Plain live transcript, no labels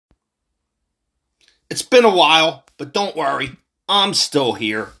It's been a while, but don't worry, I'm still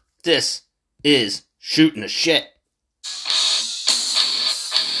here. This is Shooting the Shit.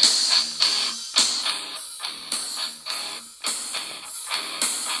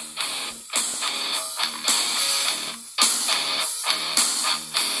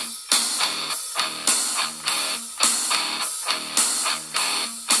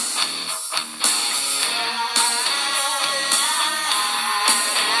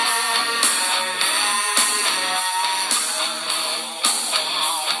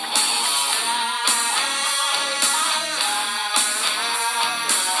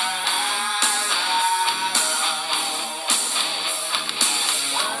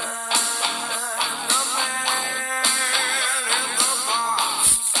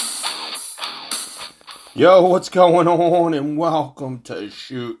 Yo, what's going on? And welcome to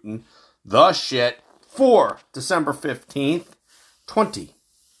Shooting the Shit for December 15th,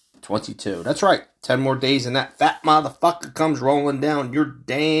 2022. That's right, 10 more days and that fat motherfucker comes rolling down your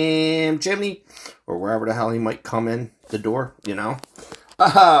damn chimney, or wherever the hell he might come in the door, you know.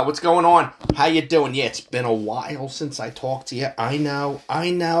 What's going on? How you doing? Yeah, it's been a while since I talked to you. I know.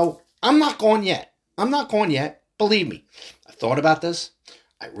 I'm not going yet. Believe me. I thought about this.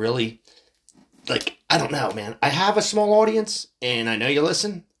 I don't know, man. I have a small audience, and I know you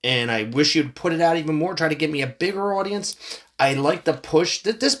listen, and I wish you'd put it out even more, try to get me a bigger audience. I like to push.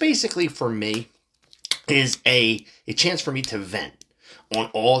 This basically, for me, is a chance for me to vent on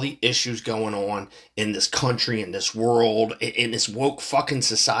all the issues going on in this country, in this world, in this woke fucking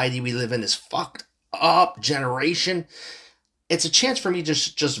society we live in, this fucked up generation. It's a chance for me to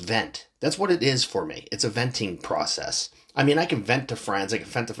just vent. That's what it is for me. It's a venting process. I mean, I can vent to friends, I can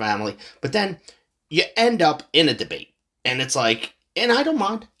vent to family, but then you end up in a debate. And it's like, and I don't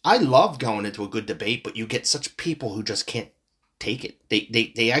mind. I love going into a good debate, but you get such people who just can't take it.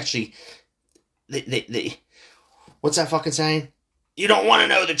 They actually, what's that fucking saying? You don't want to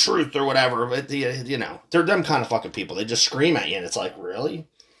know the truth or whatever, but you know, they're them kind of fucking people. They just scream at you, and it's like, really?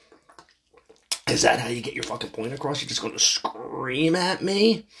 Is that how you get your fucking point across? You're just going to scream at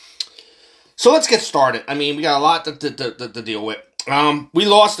me? So let's get started. I mean, we got a lot to deal with. We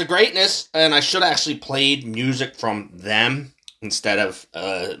lost the greatness, and I should have actually played music from them instead of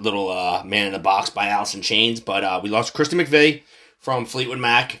little Man in the Box by Alice in Chains. But we lost Christy McVie from Fleetwood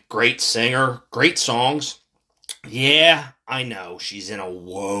Mac. Great singer, great songs. Yeah, I know, she's in a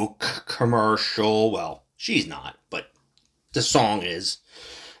woke commercial. Well, she's not, but the song is.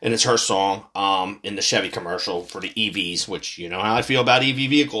 And it's her song in the Chevy commercial for the EVs, which you know how I feel about EV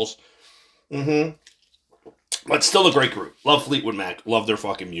vehicles. But still a great group. Love Fleetwood Mac. Love their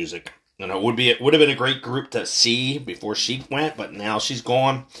fucking music. You know, it would have been a great group to see before she went, but now she's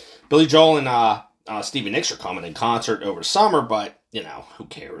gone. Billy Joel and Stevie Nicks are coming in concert over the summer, but, you know, who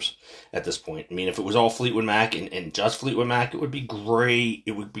cares at this point? I mean, if it was all Fleetwood Mac and just Fleetwood Mac, it would be great.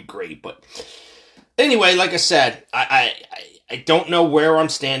 It would be great. But anyway, like I said, I don't know where I'm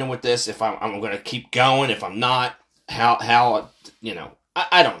standing with this, if I'm going to keep going, if I'm not, how you know,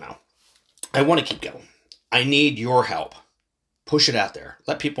 I don't know. I want to keep going. I need your help. Push it out there.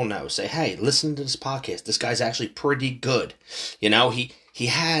 Let people know. Say, hey, listen to this podcast. This guy's actually pretty good. You know,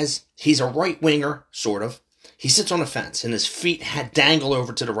 he's a right winger, sort of. He sits on a fence and his feet dangle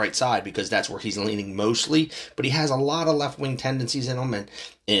over to the right side because that's where he's leaning mostly. But he has a lot of left wing tendencies in him,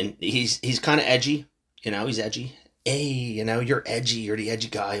 and he's kind of edgy. You know, he's edgy. Hey, you know, you're edgy. You're the edgy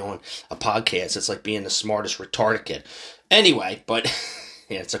guy on a podcast. It's like being the smartest retarded kid. Anyway, but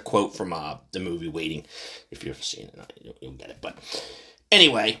yeah, it's a quote from the movie Waiting. If you've ever seen it, you'll get it. But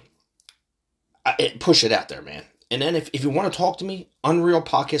anyway, push it out there, man. And then if you want to talk to me,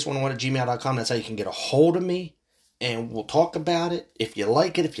 unrealpodcast101@gmail.com. That's how you can get a hold of me, and we'll talk about it. If you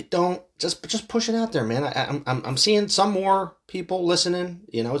like it, if you don't, just push it out there, man. I'm seeing some more people listening.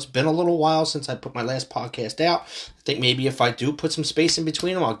 You know, it's been a little while since I put my last podcast out. I think maybe if I do put some space in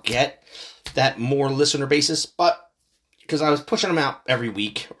between them, I'll get that more listener basis. But because I was pushing them out every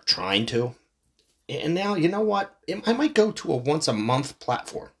week, or trying to, and now, you know what? I might go to a once-a-month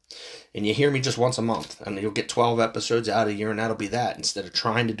platform. And you hear me just once a month, and you'll get 12 episodes out a year, and that'll be that, instead of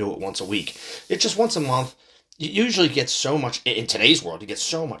trying to do it once a week. It's just once a month. You usually get so much, in today's world, you get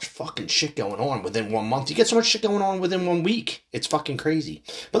so much fucking shit going on within 1 month. You get so much shit going on within 1 week. It's fucking crazy.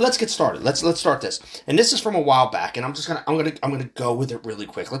 But let's get started. Let's start this. And this is from a while back, and I'm gonna go with it really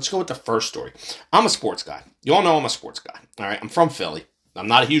quick. Let's go with the first story. I'm a sports guy. You all know I'm a sports guy. All right, I'm from Philly. I'm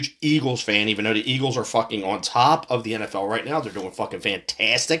not a huge Eagles fan, even though the Eagles are fucking on top of the NFL right now. They're doing fucking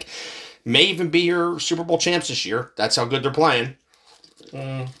fantastic. May even be your Super Bowl champs this year. That's how good they're playing.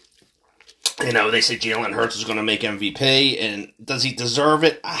 You know, they say Jalen Hurts is going to make MVP, and does he deserve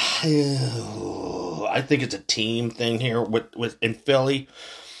it? I I think it's a team thing here with in Philly.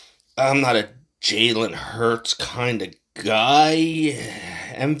 I'm not a Jalen Hurts kind of guy.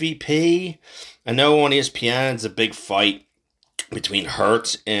 MVP. I know on ESPN it's a big fight between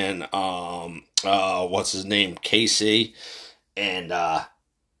Hurts and what's his name, KC, and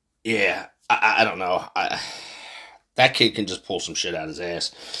yeah, I don't know. That kid can just pull some shit out of his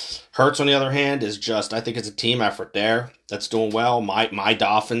ass. Hurts, on the other hand, is just, I think it's a team effort there that's doing well. My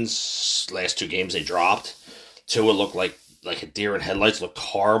Dolphins, last 2 games they dropped. Tua looked like a deer in headlights, looked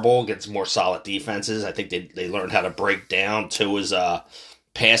horrible against more solid defenses. I think they learned how to break down. Tua's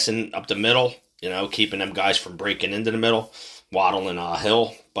passing up the middle, keeping them guys from breaking into the middle, Waddle and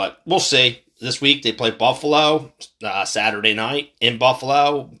Hill. But we'll see. This week they play Buffalo, Saturday night in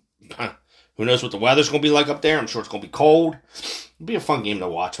Buffalo. Who knows what the weather's going to be like up there? I'm sure it's going to be cold. It'll be a fun game to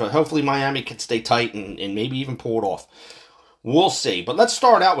watch, but hopefully Miami can stay tight and maybe even pull it off. We'll see. But let's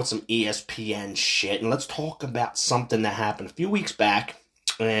start out with some ESPN shit, and let's talk about something that happened a few weeks back.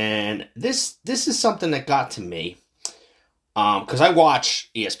 And this is something that got to me. Because I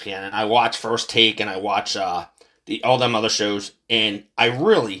watch ESPN, and I watch First Take, and I watch all them other shows, and I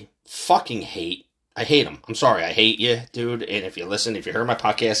really fucking hate them. I'm sorry, I hate you, dude. And if you heard my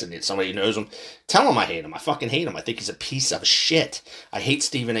podcast and somebody knows him, tell him I hate him. I fucking hate him. I think he's a piece of shit. I hate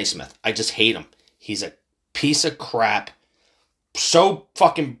Stephen A. Smith. I just hate him. He's a piece of crap. So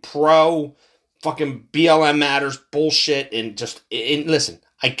fucking pro, fucking BLM matters bullshit. And listen,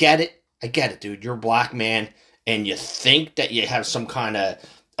 I get it, dude. You're a black man, and you think that you have some kind of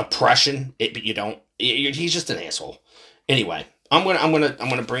oppression, but you don't. He's just an asshole. Anyway. I'm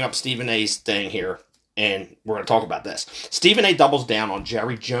gonna bring up Stephen A's thing here, and we're gonna talk about this. Stephen A doubles down on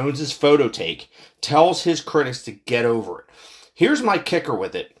Jerry Jones's photo take, tells his critics to get over it. Here's my kicker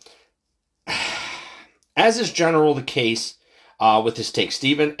with it. As is general the case with his take,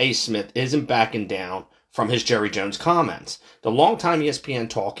 Stephen A. Smith isn't backing down from his Jerry Jones comments. The longtime ESPN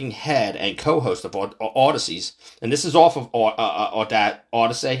talking head and co-host of Odysseys, and this is off of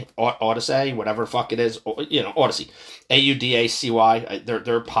Odyssey, whatever the fuck it is, Odyssey, Audacy,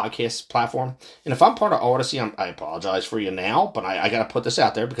 their podcast platform. And if I'm part of Odyssey, I apologize for you now, but I got to put this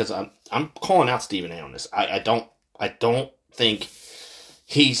out there because I'm calling out Stephen A. on this. I don't think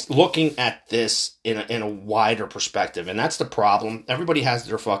he's looking at this in a wider perspective, and that's the problem. Everybody has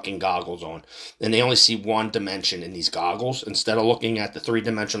their fucking goggles on, and they only see one dimension in these goggles instead of looking at the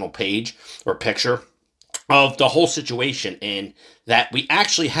 3-dimensional page or picture of the whole situation, and that we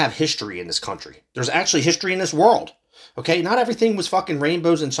actually have history in this country. There's actually history in this world, okay? Not everything was fucking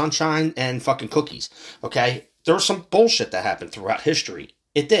rainbows and sunshine and fucking cookies, okay? There was some bullshit that happened throughout history.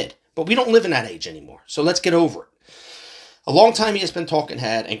 It did, but we don't live in that age anymore, so let's get over it. A long time he has been talking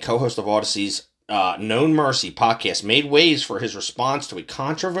head and co-host of Odyssey's Known Mercy podcast made waves for his response to a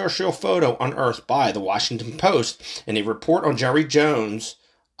controversial photo unearthed by the Washington Post and a report on Jones's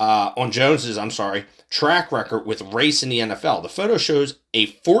track record with race in the NFL. The photo shows a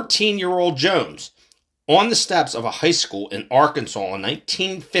 14-year-old Jones on the steps of a high school in Arkansas in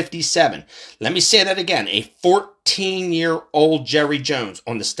 1957. Let me say that again. A 14-year-old Jerry Jones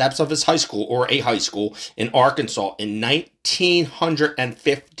on the steps of his high school or a high school in Arkansas in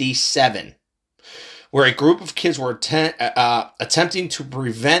 1957, where a group of kids were attempting to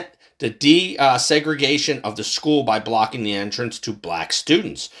prevent the desegregation of the school by blocking the entrance to black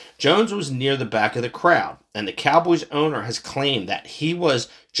students. Jones was near the back of the crowd, and the Cowboys owner has claimed that he was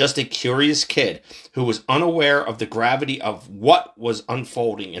just a curious kid who was unaware of the gravity of what was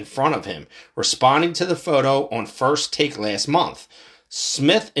unfolding in front of him. Responding to the photo on First Take last month,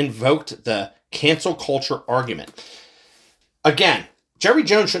 Smith invoked the cancel culture argument. Again, Jerry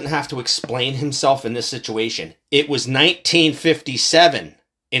Jones shouldn't have to explain himself in this situation. It was 1957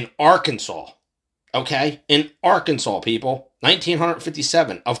 in Arkansas. Okay? In Arkansas, people.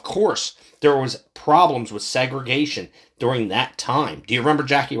 1957. Of course, there was problems with segregation during that time. Do you remember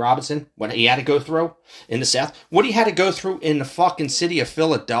Jackie Robinson? What he had to go through in the South? What he had to go through in the fucking city of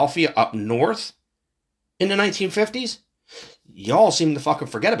Philadelphia up north in the 1950s? Y'all seem to fucking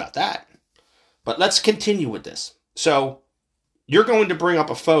forget about that. But let's continue with this. So, you're going to bring up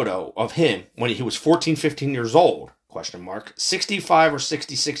a photo of him when he was 14, 15 years old, 65 or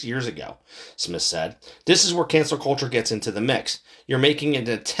 66 years ago, Smith said. This is where cancel culture gets into the mix. You're making an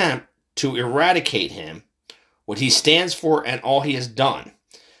attempt to eradicate him, what he stands for, and all he has done.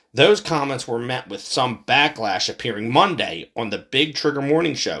 Those comments were met with some backlash appearing Monday on the Big Trigger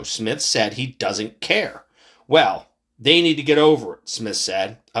Morning Show. Smith said he doesn't care. Well, they need to get over it, Smith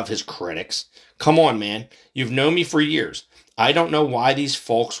said of his critics. Come on, man. You've known me for years. I don't know why these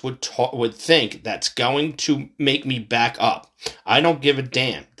folks would think that's going to make me back up. I don't give a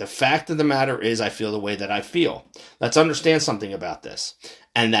damn. The fact of the matter is I feel the way that I feel. Let's understand something about this.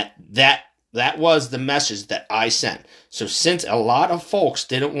 And that was the message that I sent. So since a lot of folks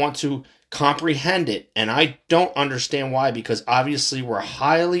didn't want to comprehend it, and I don't understand why, because obviously we're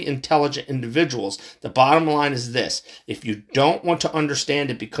highly intelligent individuals, the bottom line is this. If you don't want to understand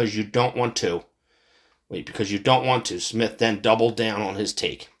it because you don't want to, Smith then doubled down on his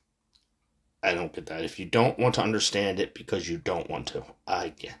take. I don't get that. If you don't want to understand it because you don't want to,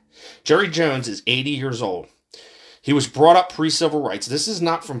 I get. Jerry Jones is 80 years old. He was brought up pre-civil rights. This is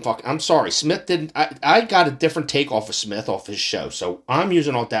not from I'm sorry. Smith didn't. I got a different take off of Smith off his show. So I'm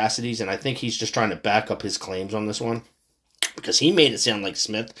using Audacities, and I think he's just trying to back up his claims on this one. Because he made it sound like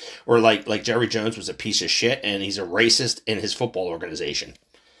Smith, or like Jerry Jones was a piece of shit, and he's a racist in his football organization.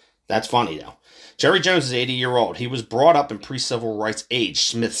 That's funny, though. Jerry Jones is 80-year-old. He was brought up in pre-civil rights age,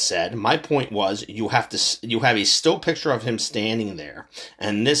 Smith said. My point was, you have a still picture of him standing there,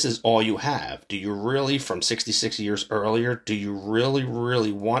 and this is all you have. Do you really, from 66 years earlier, do you really,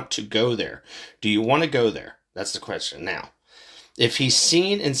 really want to go there? Do you want to go there? That's the question. Now, if he's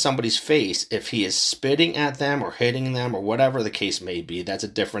seen in somebody's face, if he is spitting at them or hitting them or whatever the case may be, that's a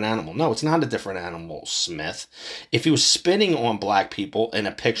different animal. No, it's not a different animal, Smith. If he was spitting on black people in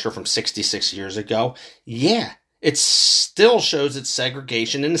a picture from 66 years ago, yeah, it still shows its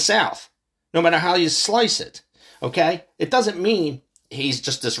segregation in the South, no matter how you slice it, okay? It doesn't mean he's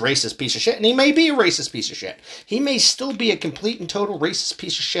just this racist piece of shit, and he may be a racist piece of shit. He may still be a complete and total racist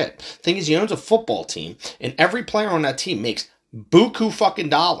piece of shit. Thing is, he owns a football team, and every player on that team makes buku fucking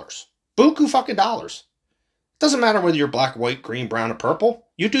dollars. Buku fucking dollars. Doesn't matter whether you're black, white, green, brown, or purple.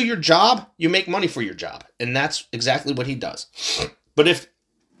 You do your job, you make money for your job. And that's exactly what he does. But if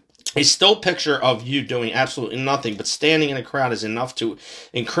a still picture of you doing absolutely nothing but standing in a crowd is enough to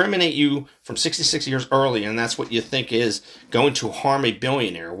incriminate you from 66 years early, and that's what you think is going to harm a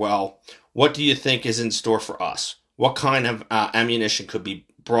billionaire, well, what do you think is in store for us? What kind of ammunition could be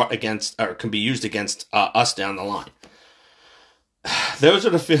brought against, or can be used against us down the line? Those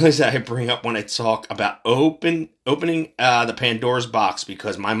are the feelings that I bring up when I talk about opening the Pandora's box,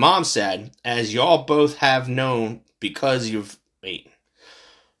 because my mom said, as y'all both have known, because you've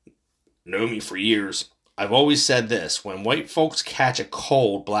known me for years, I've always said this: when white folks catch a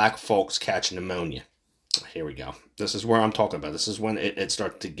cold, black folks catch pneumonia. Here we go. This is where I'm talking about. This is when it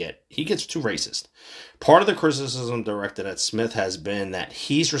starts to he gets too racist. Part of the criticism directed at Smith has been that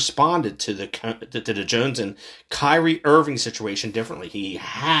he's responded to the Jones and Kyrie Irving situation differently. He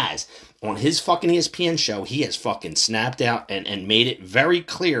has. On his fucking ESPN show, he has fucking snapped out and made it very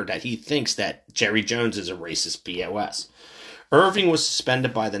clear that he thinks that Jerry Jones is a racist POS. Irving was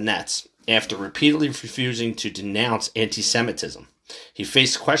suspended by the Nets after repeatedly refusing to denounce anti-Semitism. He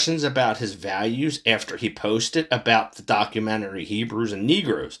faced questions about his values after he posted about the documentary Hebrews and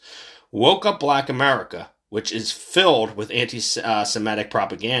Negroes, Woke Up Black America, which is filled with anti-Semitic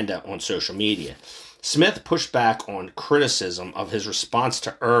propaganda on social media. Smith pushed back on criticism of his response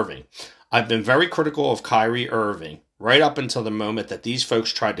to Irving. I've been very critical of Kyrie Irving right up until the moment that these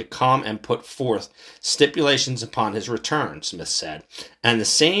folks tried to come and put forth stipulations upon his return, Smith said. And the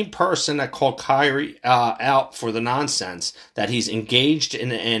same person that called Kyrie out for the nonsense that he's engaged in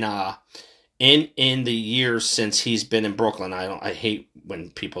the years since he's been in Brooklyn, I hate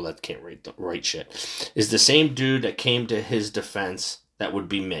when people that can't write shit, is the same dude that came to his defense. That would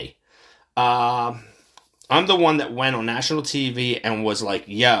be me. I'm the one that went on national TV and was like,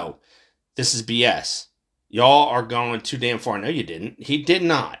 yo, this is BS. Y'all are going too damn far. No, you didn't. He did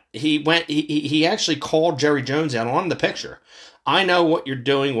not. He actually called Jerry Jones out on the picture. I know what you're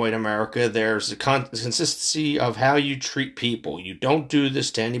doing, white America. There's a consistency of how you treat people. You don't do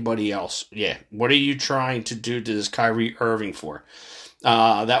this to anybody else. Yeah. What are you trying to do to this Kyrie Irving for?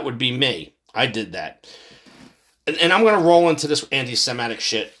 That would be me. I did that. And I'm going to roll into this anti-Semitic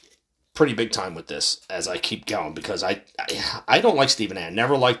shit pretty big time with this as I keep going, because I don't like Stephen A. I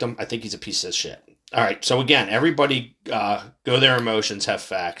never liked him. I think he's a piece of shit. All right, so again, everybody go their emotions, have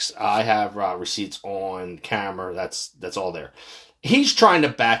facts. I have receipts on camera. That's all there. He's trying to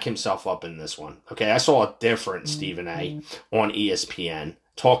back himself up in this one. Okay, I saw a different Stephen A. on ESPN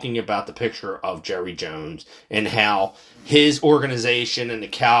talking about the picture of Jerry Jones and how his organization and the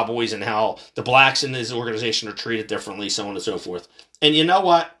Cowboys and how the blacks in his organization are treated differently, so on and so forth. And you know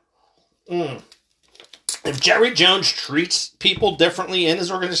what? If Jerry Jones treats people differently in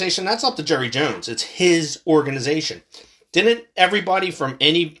his organization, that's up to Jerry Jones. It's his organization. Didn't everybody from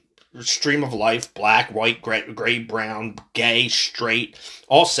any stream of life, black, white, gray, brown, gay, straight,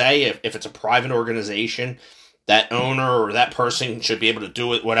 all say if it's a private organization that owner or that person should be able to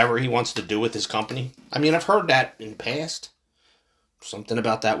do it, whatever he wants to do with his company. I mean, I've heard that in the past. Something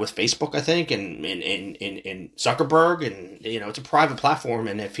about that with Facebook, I think, and Zuckerberg, and it's a private platform,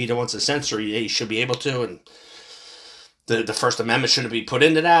 and if he wants to censor you, he should be able to, and the First Amendment shouldn't be put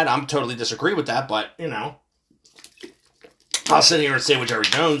into that. I'm totally disagree with that, but I'll sit here and say with Jerry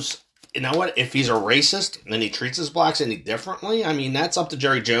Jones, you know what? If he's a racist and he treats his blacks any differently, I mean, that's up to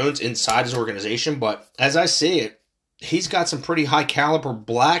Jerry Jones inside his organization. But as I see it, he's got some pretty high caliber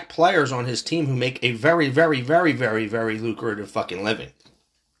black players on his team who make a very, very, very, very, very lucrative fucking living.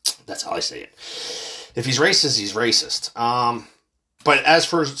 That's how I see it. If he's racist, he's racist. But as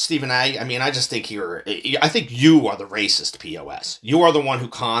for Stephen A., I mean, I just think I think you are the racist POS. You are the one who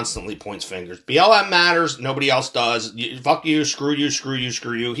constantly points fingers. BLM matters. Nobody else does. Fuck you. Screw you. Screw you.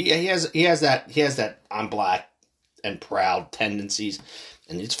 Screw you. He has that I'm black and proud tendencies,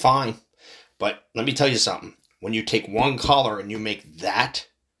 and it's fine. But let me tell you something. When you take one color and you make that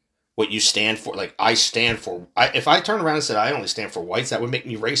what you stand for, like I stand for, if I turn around and said I only stand for whites, that would make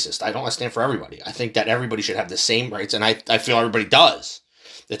me racist. I stand for everybody. I think that everybody should have the same rights, and I feel everybody does.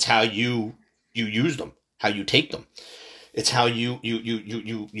 That's how you use them, how you take them. It's how you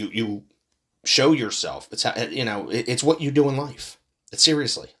show yourself. It's how, it's what you do in life.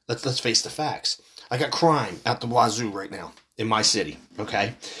 Seriously, let's face the facts. I got crime out the wazoo right now in my city,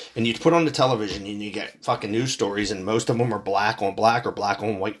 okay? And you put on the television and you get fucking news stories, and most of them are black on black or black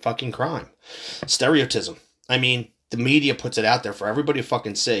on white fucking crime. Stereotypism. I mean, the media puts it out there for everybody to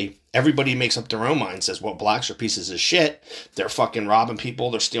fucking see. Everybody makes up their own mind, says, well, blacks are pieces of shit. They're fucking robbing people.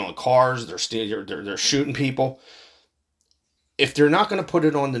 They're stealing cars. They're shooting people. If they're not going to put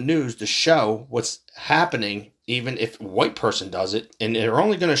it on the news to show what's happening, even if a white person does it, and they're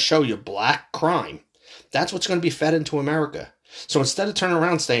only going to show you black crime, that's what's going to be fed into America. So instead of turning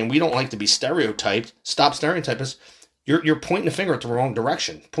around saying we don't like to be stereotyped, stop stereotyping us, you're pointing the finger at the wrong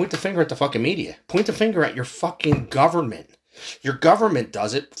direction. Point the finger at the fucking media. Point the finger at your fucking government. Your government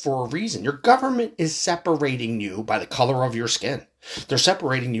does it for a reason. Your government is separating you by the color of your skin. They're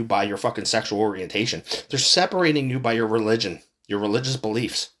separating you by your fucking sexual orientation. They're separating you by your religion, your religious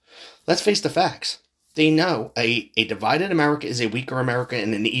beliefs. Let's face the facts. They know a divided America is a weaker America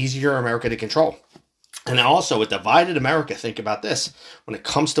and an easier America to control. And also, a divided America, think about this. When it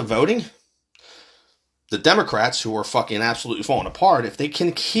comes to voting, the Democrats, who are fucking absolutely falling apart, if they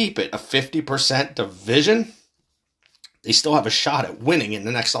can keep it a 50% division, they still have a shot at winning in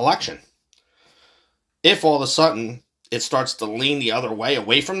the next election. If all of a sudden it starts to lean the other way,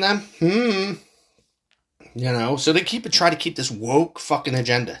 away from them, so they try to keep this woke fucking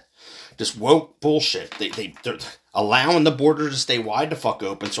agenda. This woke bullshit. They're allowing the border to stay wide the fuck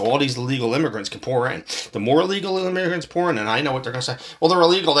open so all these illegal immigrants can pour in. The more illegal immigrants pour in, and I know what they're going to say, well, they're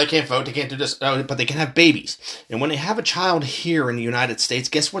illegal, they can't vote, they can't do this, but they can have babies. And when they have a child here in the United States,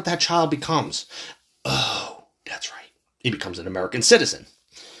 guess what that child becomes? Oh, that's right. He becomes an American citizen.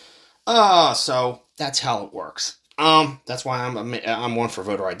 So that's how it works. That's why I'm one for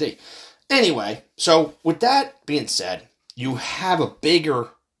voter ID. Anyway, so with that being said, you have a bigger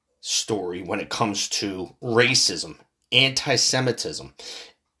story when it comes to racism, anti-Semitism.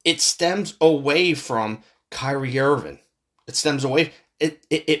 It stems away from Kyrie Irving. It stems away.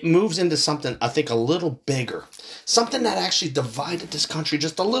 It moves into something, I think, a little bigger. Something that actually divided this country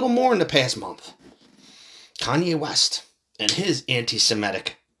just a little more in the past month. Kanye West and his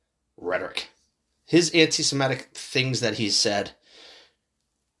anti-Semitic rhetoric. His anti-Semitic things that he said.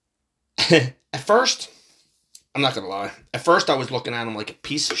 At first, I'm not going to lie. At first, I was looking at him like a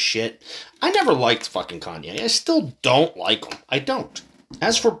piece of shit. I never liked fucking Kanye. I still don't like him. I don't.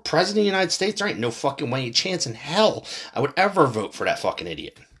 As for President of the United States, there ain't no fucking way, chance in hell I would ever vote for that fucking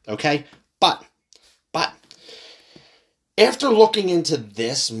idiot. Okay? But, after looking into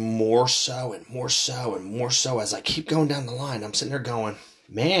this more so and more so and more so as I keep going down the line, I'm sitting there going,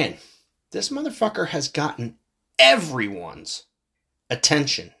 man, this motherfucker has gotten everyone's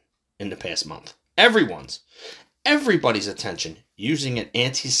attention in the past month. Everybody's attention using an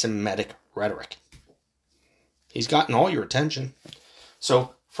anti-Semitic rhetoric. He's gotten all your attention.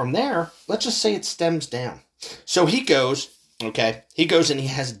 So from there, let's just say it stems down. So he goes and he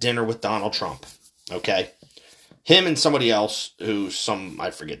has dinner with Donald Trump, okay? Him and somebody else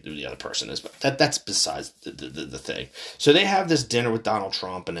I forget who the other person is, but that's besides the thing. So they have this dinner with Donald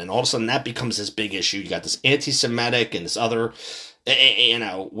Trump, and then all of a sudden that becomes this big issue. You got this anti-Semitic and this other,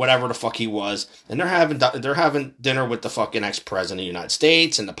 whatever the fuck he was, and they're having dinner with the fucking ex-president of the United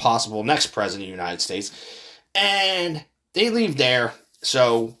States and the possible next president of the United States, and they leave there.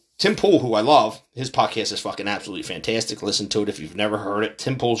 So Tim Pool, who I love, his podcast is fucking absolutely fantastic. Listen to it if you've never heard it.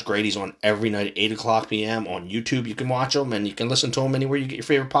 Tim Pool's great. He's on every night at 8 o'clock p.m. on YouTube. You can watch him, and you can listen to him anywhere you get your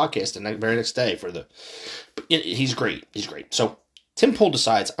favorite podcast the very next day. He's great. He's great. So Tim Pool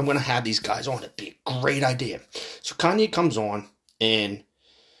decides, I'm going to have these guys on. It'd be a great idea. So Kanye comes on, and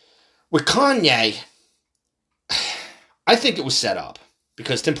with Kanye, I think it was set up.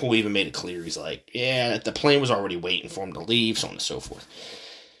 Because Tim Pool even made it clear. He's like, yeah, the plane was already waiting for him to leave, so on and so forth.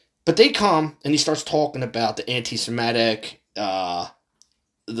 But they come, and he starts talking about the anti-Semitic, whatever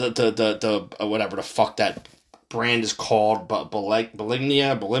the fuck that brand is called,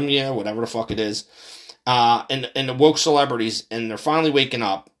 bulimia, whatever the fuck it is, and the woke celebrities, and they're finally waking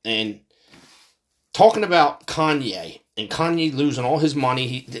up, and talking about Kanye, and Kanye losing all his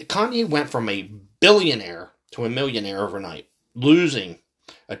money. Kanye went from a billionaire to a millionaire overnight, losing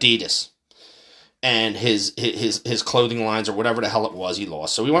Adidas and his clothing lines or whatever the hell it was he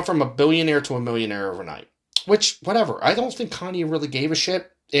lost. So he went from a billionaire to a millionaire overnight. Which, whatever. I don't think Kanye really gave a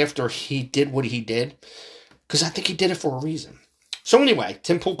shit after he did what he did. Because I think he did it for a reason. So anyway,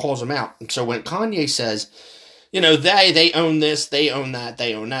 Tim Pool calls him out. And so when Kanye says, they own this, they own that,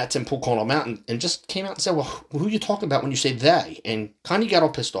 Tim Pool called him out and just came out and said, well, who are you talking about when you say they? And Kanye got all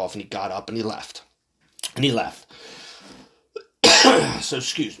pissed off and he got up and he left. So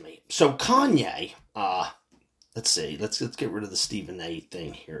excuse me. So Kanye, let's see, let's get rid of the Stephen A.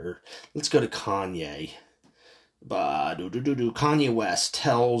 thing here. Let's go to Kanye. Kanye West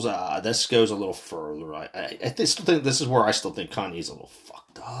tells, this goes a little further. I still think this is where I still think Kanye's a little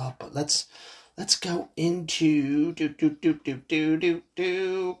fucked up, but let's go into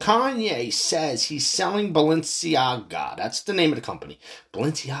Kanye says he's selling Balenciaga. That's the name of the company.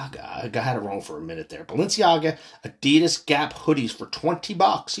 Balenciaga. I had it wrong for a minute there. Balenciaga Adidas Gap hoodies for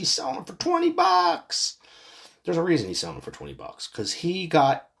 $20. He's selling them for $20. There's a reason he's selling them for $20. Because he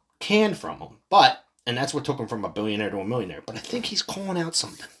got canned from them. And that's what took him from a billionaire to a millionaire. But I think he's calling out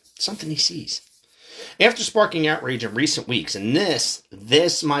something he sees. After sparking outrage in recent weeks, and this,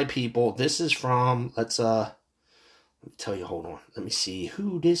 my people, this is from, let me tell you, hold on, let me see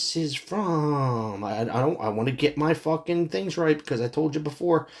who this is from. I want to get my fucking things right, because I told you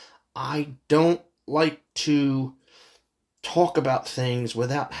before, I don't like to talk about things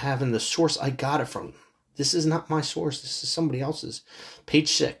without having the source I got it from. This is not my source. This is somebody else's.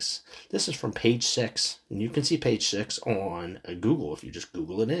 Page 6. This is from Page 6. And you can see Page 6 on Google if you just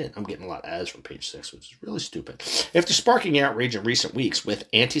Google it in. I'm getting a lot of ads from Page 6, which is really stupid. After sparking outrage in recent weeks with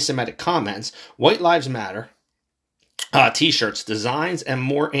anti-Semitic comments, White Lives Matter t-shirts, designs, and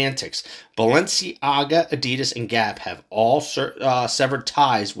more antics, Balenciaga, Adidas, and Gap have all severed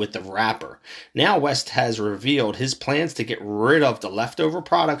ties with the rapper. Now West has revealed his plans to get rid of the leftover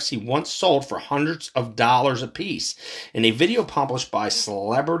products he once sold for hundreds of dollars a piece. In a video published by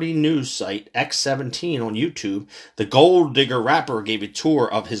celebrity news site X17 on YouTube, the Gold Digger rapper gave a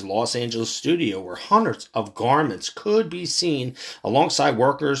tour of his Los Angeles studio where hundreds of garments could be seen alongside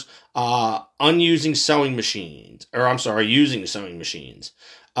workers using sewing machines.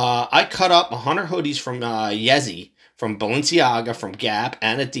 I cut up 100 hoodies from Yeezy, from Balenciaga, from Gap,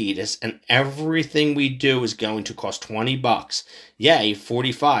 and Adidas, and everything we do is going to cost $20. Ye,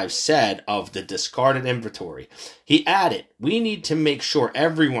 45, said of the discarded inventory. He added, we need to make sure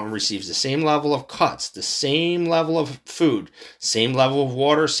everyone receives the same level of cuts, the same level of food, same level of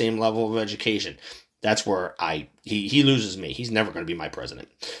water, same level of education. That's where he loses me. He's never going to be my president.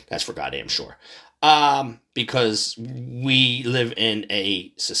 That's for goddamn sure. Because we live in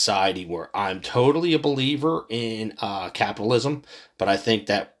a society where I'm totally a believer in capitalism, but I think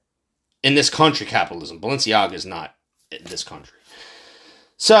that in this country, capitalism, Balenciaga is not in this country.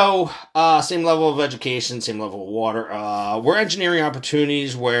 So, same level of education, same level of water. We're engineering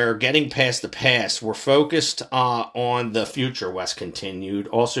opportunities. We're getting past the past. We're focused on the future, West continued,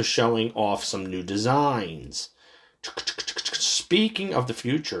 also showing off some new designs. Speaking of the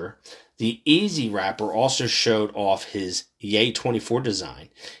future, the Easy rapper also showed off his Ye 24 design.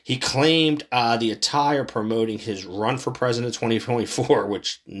 He claimed the attire promoting his run for president 2024,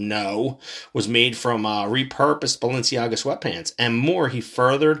 which was made from repurposed Balenciaga sweatpants. And more, he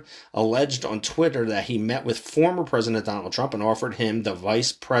further alleged on Twitter that he met with former President Donald Trump and offered him the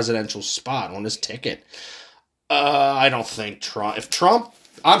vice presidential spot on his ticket. I don't think Trump,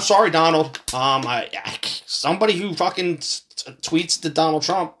 I'm sorry, Donald. Somebody who fucking tweets to Donald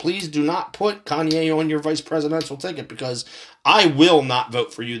Trump, please do not put Kanye on your vice presidential ticket because I will not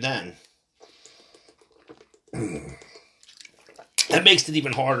vote for you then. That makes it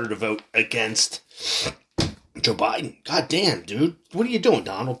even harder to vote against Joe Biden. God damn, dude. What are you doing,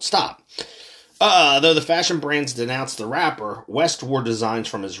 Donald? Stop. Though the fashion brands denounced the rapper, West wore designs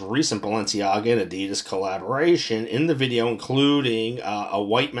from his recent Balenciaga and Adidas collaboration in the video, including a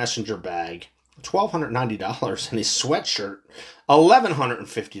white messenger bag, $1,290, and a sweatshirt,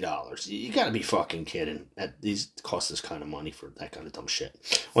 $1,150. You gotta be fucking kidding. These cost this kind of money for that kind of dumb shit.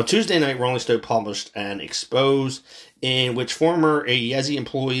 On Tuesday night, Rolling Stone published an expose in which former Yeezy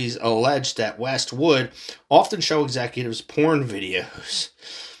employees alleged that West would often show executives porn videos,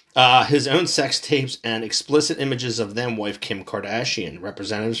 his own sex tapes, and explicit images of then-wife Kim Kardashian.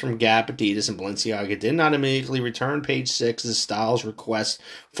 Representatives from Gap, Adidas, and Balenciaga did not immediately return Page Six's Styles request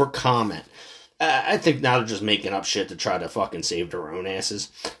for comment. I think now they're just making up shit to try to fucking save their own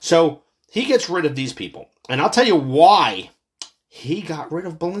asses. So he gets rid of these people. And I'll tell you why he got rid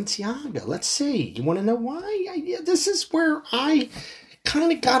of Balenciaga. Let's see. You want to know why? This is where I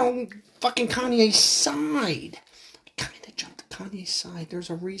kind of got on fucking Kanye's side. I kind of jumped to Kanye's side. There's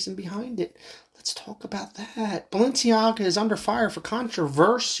a reason behind it. Let's talk about that. Balenciaga is under fire for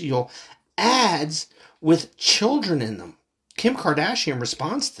controversial ads with children in them. Kim Kardashian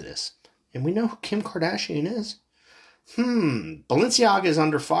responds to this. And we know who Kim Kardashian is. Balenciaga is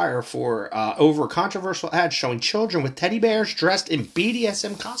under fire for over a controversial ad showing children with teddy bears dressed in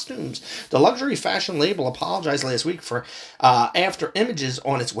BDSM costumes. The luxury fashion label apologized last week for after images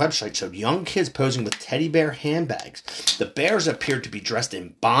on its website showed young kids posing with teddy bear handbags. The bears appeared to be dressed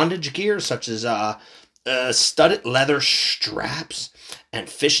in bondage gear such as studded leather straps and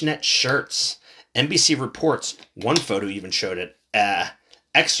fishnet shirts. NBC reports one photo even showed it.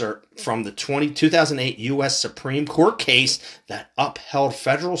 Excerpt from the 2008 U.S. Supreme Court case that upheld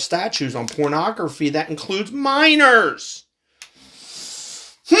federal statutes on pornography that includes minors.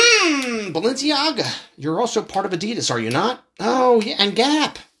 Balenciaga, you're also part of Adidas, are you not? Oh, yeah, and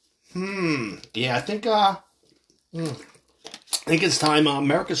Gap. Yeah, I think it's time.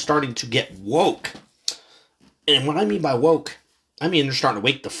 America's starting to get woke. And what I mean by woke, I mean they're starting to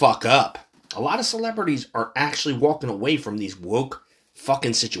wake the fuck up. A lot of celebrities are actually walking away from these woke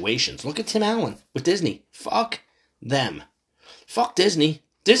fucking situations. Look at Tim Allen with Disney. Fuck them. Fuck Disney.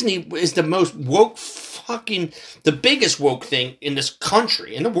 Disney is the most woke the biggest woke thing in this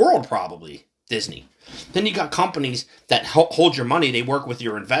country, in the world probably, Disney. Then you got companies that hold your money, they work with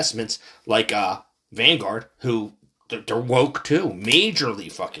your investments, like Vanguard, who, they're woke too.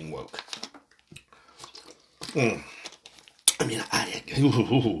 Majorly fucking woke. I mean,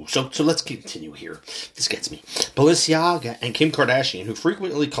 so let's continue here. This gets me. Balenciaga and Kim Kardashian, who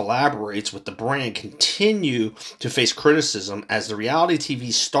frequently collaborates with the brand, continue to face criticism as the reality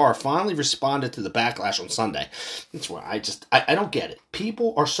TV star finally responded to the backlash on Sunday. That's why I don't get it.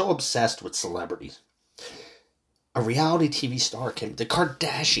 People are so obsessed with celebrities. A reality TV star, the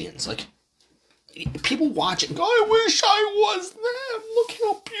Kardashians, like, people watch it and go, I wish I was them. Look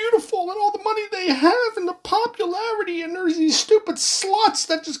how beautiful and all the money they have and the popularity, and there's these stupid sluts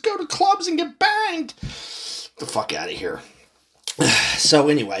that just go to clubs and get banged. Get the fuck out of here. So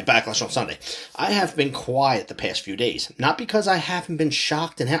anyway, backlash on Sunday. I have been quiet the past few days, not because I haven't been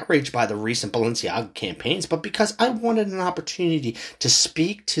shocked and outraged by the recent Balenciaga campaigns, but because I wanted an opportunity to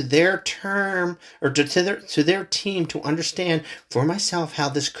speak to their term, or to their team, to understand for myself how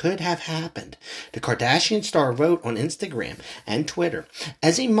this could have happened. The Kardashian star wrote on Instagram and Twitter,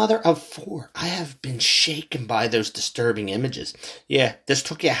 as a mother of 4, I have been shaken by those disturbing images. Yeah, this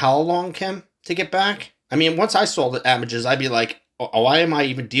took you how long, Kim, to get back? I mean, once I saw the images, I'd be like, why am I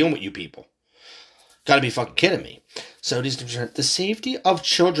even dealing with you people? Gotta be fucking kidding me. So the safety of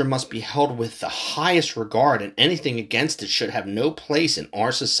children must be held with the highest regard, and anything against it should have no place in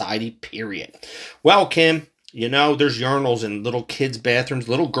our society, period. Well, Kim, you know, there's urinals in little kids' bathrooms,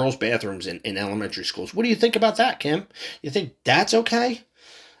 little girls' bathrooms in elementary schools. What do you think about that, Kim? You think that's okay?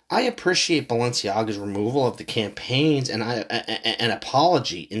 I appreciate Balenciaga's removal of the campaigns and an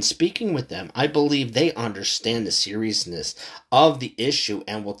apology. In speaking with them, I believe they understand the seriousness of the issue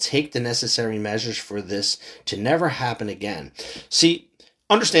and will take the necessary measures for this to never happen again. See,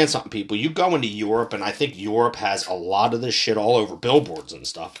 understand something, people. You go into Europe, and I think Europe has a lot of this shit all over billboards and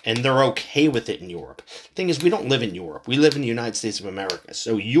stuff, and they're okay with it in Europe. The thing is, we don't live in Europe. We live in the United States of America.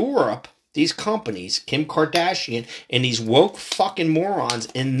 So Europe, these companies, Kim Kardashian, and these woke fucking morons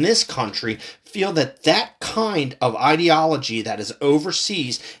in this country feel that that kind of ideology that is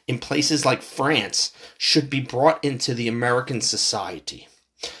overseas in places like France should be brought into the American society.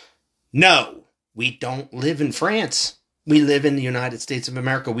 No, we don't live in France. We live in the United States of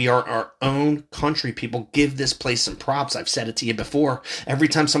America. We are our own country. People, give this place some props. I've said it to you before. Every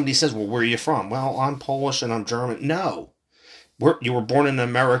time somebody says, well, where are you from? Well, I'm Polish and I'm German. No. You were born in an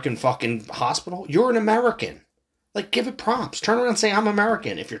American fucking hospital? You're an American. Like, give it props. Turn around and say, I'm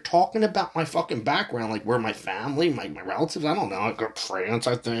American. If you're talking about my fucking background, like, where my family, my relatives, I don't know. I go France,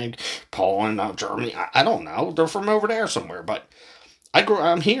 I think. Poland, Germany. I don't know. They're from over there somewhere. But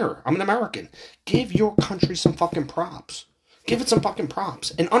I'm here. I'm an American. Give your country some fucking props. Give it some fucking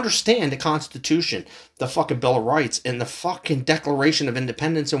props. And understand the Constitution, the fucking Bill of Rights, and the fucking Declaration of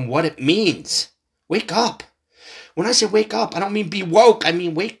Independence and what it means. Wake up. When I say wake up, I don't mean be woke. I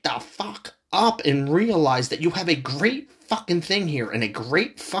mean wake the fuck up and realize that you have a great fucking thing here and a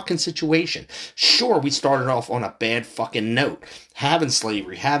great fucking situation. Sure, we started off on a bad fucking note, having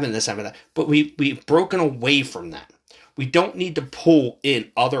slavery, having this, having that, but we've broken away from that. We don't need to pull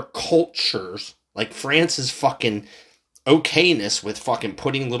in other cultures like France's fucking okayness with fucking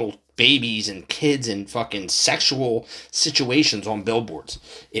putting little babies and kids in fucking sexual situations on billboards.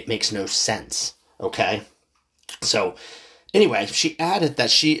 It makes no sense, okay? So, anyway, she added that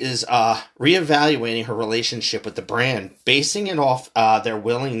she is reevaluating her relationship with the brand, basing it off their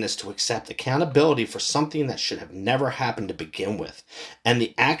willingness to accept accountability for something that should have never happened to begin with, and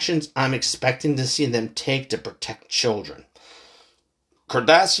the actions I'm expecting to see them take to protect children.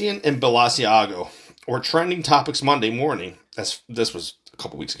 Kardashian and Balenciaga were trending topics Monday morning, as this was a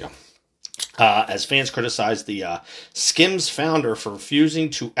couple weeks ago, as fans criticized the Skims founder for refusing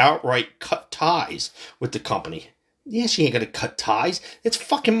to outright cut ties with the company. Yeah, she ain't gonna cut ties. It's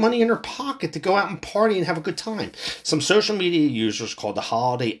fucking money in her pocket to go out and party and have a good time. Some social media users called the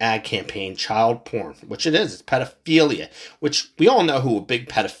holiday ad campaign child porn, which it is. It's pedophilia, which we all know who a big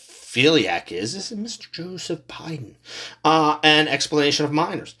pedophiliac is. This is Mr. Joseph Biden. And exploitation of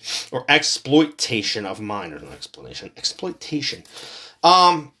minors. Or exploitation of minors. Not explanation. Exploitation.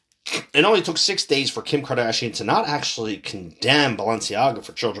 It only took 6 days for Kim Kardashian to not actually condemn Balenciaga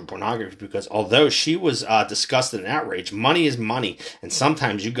for children pornography because although she was disgusted and outraged, money is money, and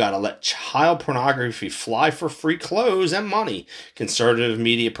sometimes you gotta let child pornography fly for free clothes and money. Conservative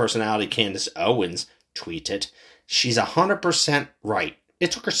media personality Candace Owens tweeted, "She's 100% right.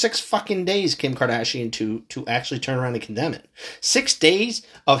 It took her 6 fucking days, Kim Kardashian, to actually turn around and condemn it. 6 days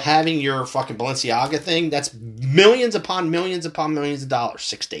of having your fucking Balenciaga thing, that's millions upon millions upon millions of dollars.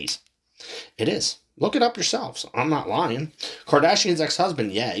 6 days. It is. Look it up yourselves. I'm not lying. Kardashian's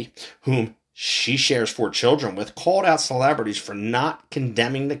ex-husband, Ye, whom she shares 4 children with, called out celebrities for not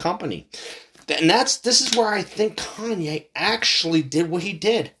condemning the company. And this is where I think Kanye actually did what he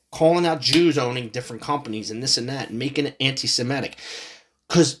did, calling out Jews owning different companies and this and that, and making it anti-Semitic.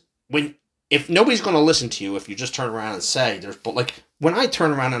 Because if nobody's going to listen to you, if you just turn around and say, when I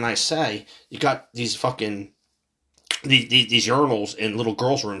turn around and I say, you got these fucking, these urinals in little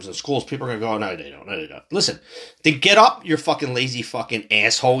girls' rooms in schools, people are going to go, no, they don't. Listen, then get up, you fucking lazy fucking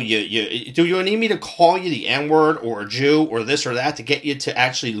asshole. Do you need me to call you the N-word or a Jew or this or that to get you to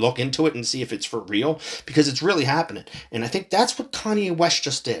actually look into it and see if it's for real? Because it's really happening. And I think that's what Kanye West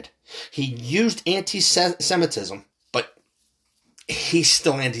just did. He used anti-Semitism. He's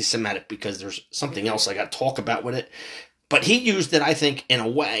still anti-Semitic because there's something else I got to talk about with it. But he used it, I think, in a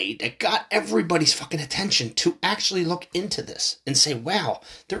way that got everybody's fucking attention to actually look into this and say, wow,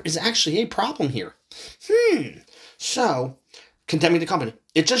 there is actually a problem here. So, condemning the company.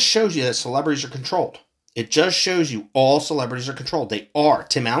 It just shows you that celebrities are controlled. It just shows you all celebrities are controlled. They are.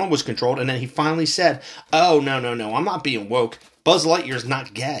 Tim Allen was controlled, and then he finally said, oh, no, I'm not being woke. Buzz Lightyear's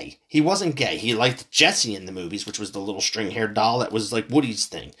not gay. He wasn't gay. He liked Jessie in the movies, which was the little string-haired doll that was like Woody's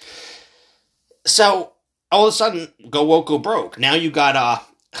thing. So, all of a sudden, go woke, go broke. Now you got,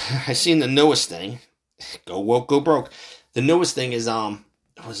 I seen the newest thing. Go woke, go broke. The newest thing is,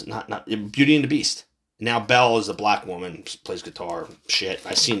 was not Beauty and the Beast. Now Belle is a black woman, plays guitar, shit.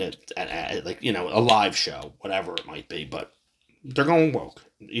 I seen it at a live show, whatever it might be, but they're going woke.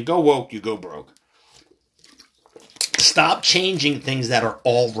 You go woke, you go broke. Stop changing things that are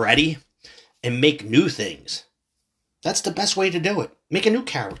already and make new things. That's the best way to do it. Make a new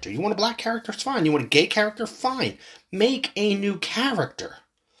character. You want a black character? It's fine. You want a gay character? Fine. Make a new character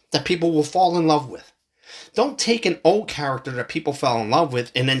that people will fall in love with. Don't take an old character that people fell in love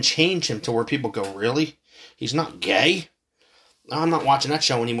with and then change him to where people go, really? He's not gay? I'm not watching that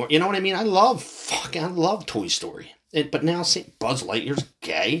show anymore. You know what I mean? I love Toy Story. But now, see, Buzz Lightyear's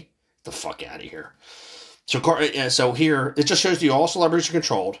gay? Get the fuck out of here. So here, it just shows you all celebrities are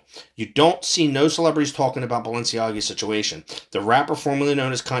controlled. You don't see no celebrities talking about Balenciaga's situation. The rapper formerly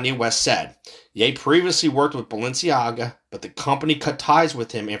known as Kanye West said, Ye previously worked with Balenciaga, but the company cut ties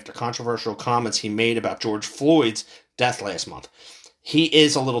with him after controversial comments he made about George Floyd's death last month. He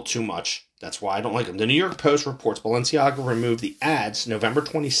is a little too much. That's why I don't like them. The New York Post reports Balenciaga removed the ads November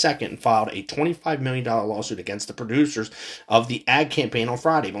 22nd and filed a $25 million lawsuit against the producers of the ad campaign on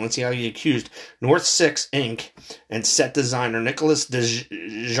Friday. Balenciaga accused North Six Inc. and set designer Nicolas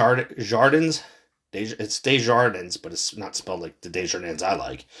Desjardins. It's Desjardins, but it's not spelled like the Desjardins I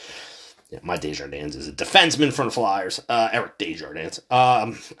like. Yeah, my Desjardins is a defenseman from the Flyers, Eric Desjardins.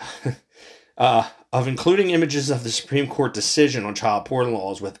 Of including images of the Supreme Court decision on child porn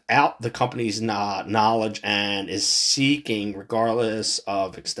laws without the company's knowledge, and is seeking regardless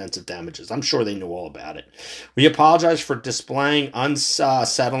of extensive damages. I'm sure they knew all about it. We apologize for displaying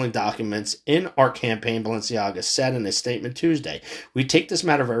unsettling documents in our campaign, Balenciaga said in a statement Tuesday. We take this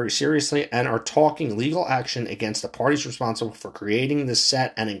matter very seriously and are talking legal action against the parties responsible for creating this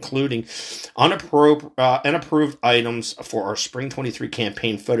set and including unapproved items for our Spring 23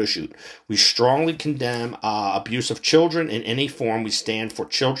 campaign photo shoot. We strongly condemn abuse of children in any form. We stand for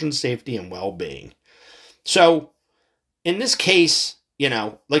children's safety and well-being. So, in this case,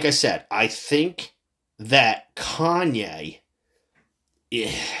 like I said, I think that Kanye,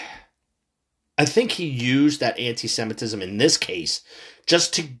 I think he used that anti-Semitism in this case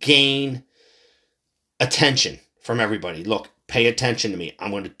just to gain attention from everybody. Look, pay attention to me. I'm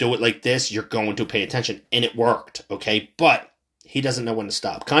going to do it like this. You're going to pay attention. And it worked, okay? But he doesn't know when to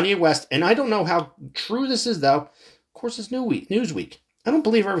stop. Kanye West, and I don't know how true this is, though. Of course, it's Newsweek. I don't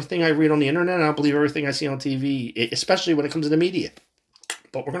believe everything I read on the internet. I don't believe everything I see on TV, especially when it comes to the media.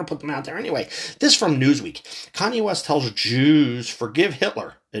 But we're going to put them out there anyway. This from Newsweek. Kanye West tells Jews, forgive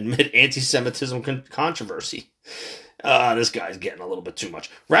Hitler amid anti-Semitism controversy. This guy's getting a little bit too much.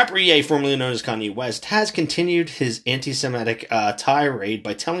 Rapper Ye, formerly known as Kanye West, has continued his anti-Semitic tirade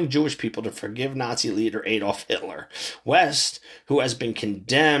by telling Jewish people to forgive Nazi leader Adolf Hitler. West, who has been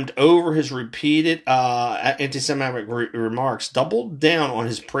condemned over his repeated anti-Semitic remarks, doubled down on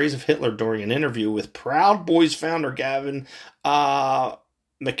his praise of Hitler during an interview with Proud Boys founder Gavin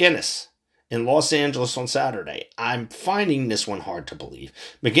McInnes in Los Angeles on Saturday. I'm finding this one hard to believe.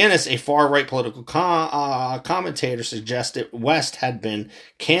 McGinnis, a far-right political commentator, suggested West had been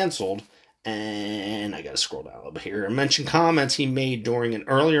canceled, and I gotta scroll down a little bit here, and mentioned comments he made during an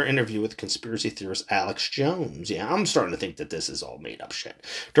earlier interview with conspiracy theorist Alex Jones. Yeah, I'm starting to think that this is all made up shit.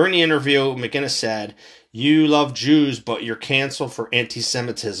 During the interview, McGinnis said, you love Jews, but you're canceled for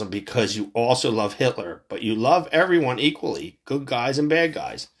anti-Semitism because you also love Hitler, but you love everyone equally, good guys and bad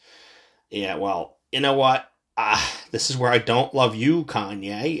guys. Yeah, well, you know what? This is where I don't love you,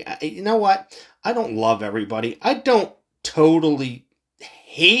 Kanye. You know what? I don't love everybody. I don't totally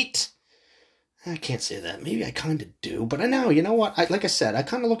hate. I can't say that. Maybe I kind of do. But I know, you know what? Like I said, I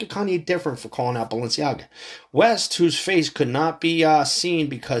kind of look at Kanye different for calling out Balenciaga. West, whose face could not be seen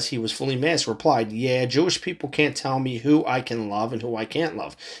because he was fully masked, replied, yeah, Jewish people can't tell me who I can love and who I can't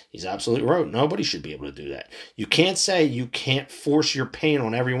love. He's absolutely right. Nobody should be able to do that. You can't say you can't force your pain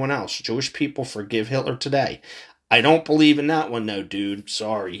on everyone else. Jewish people forgive Hitler today. I don't believe in that one, though, dude.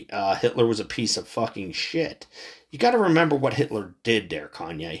 Sorry. Hitler was a piece of fucking shit. You got to remember what Hitler did there,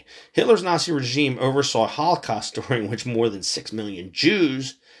 Kanye. Hitler's Nazi regime oversaw a Holocaust during which more than 6 million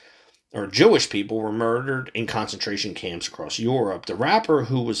Jews, or Jewish people, were murdered in concentration camps across Europe. The rapper,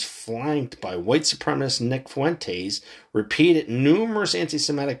 who was flanked by white supremacist Nick Fuentes, repeated numerous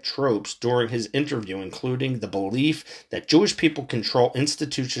anti-Semitic tropes during his interview, including the belief that Jewish people control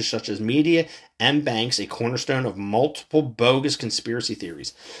institutions such as media and banks, a cornerstone of multiple bogus conspiracy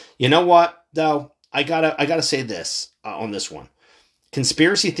theories. You know what, though? I gotta say this on this one.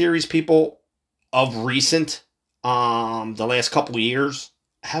 Conspiracy theories, people of recent, the last couple of years,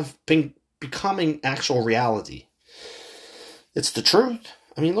 have been becoming actual reality. It's the truth.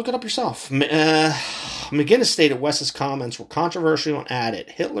 I mean, look it up yourself. McGinnis stated West's comments were controversial and added,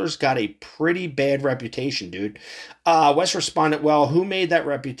 Hitler's got a pretty bad reputation, dude. West responded, well, who made that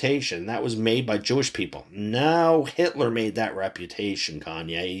reputation? That was made by Jewish people. No, Hitler made that reputation,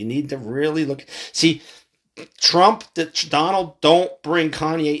 Kanye. You need to really look. See, Trump, Donald, don't bring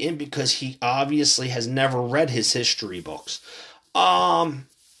Kanye in because he obviously has never read his history books.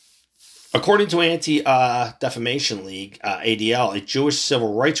 According to Anti-Defamation League, ADL, a Jewish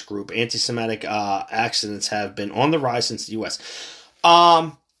civil rights group, anti-Semitic accidents have been on the rise since the U.S.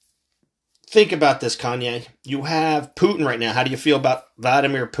 Think about this, Kanye. You have Putin right now. How do you feel about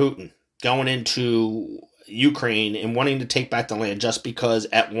Vladimir Putin going into Ukraine and wanting to take back the land just because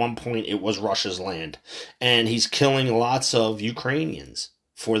at one point it was Russia's land? And he's killing lots of Ukrainians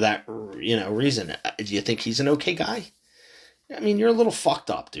for that, reason. Do you think he's an okay guy? I mean, you're a little fucked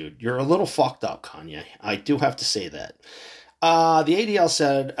up, dude. You're a little fucked up, Kanye. I do have to say that. The ADL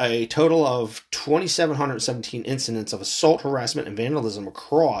said a total of 2,717 incidents of assault, harassment, and vandalism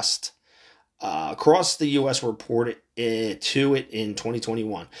across across the U.S. reported to it in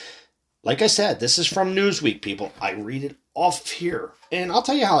 2021. Like I said, this is from Newsweek, people. I read it off here. And I'll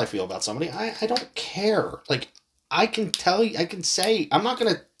tell you how I feel about somebody. I don't care. Like, I can tell you, I can say, I'm not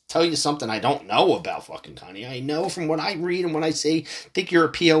going to tell you something I don't know about fucking Kanye. I know from what I read and what I say, think you're a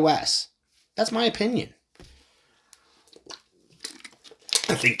POS. That's my opinion.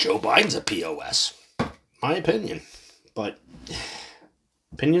 I think Joe Biden's a POS. My opinion. But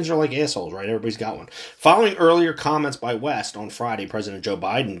opinions are like assholes, right? Everybody's got one. Following earlier comments by West on Friday, President Joe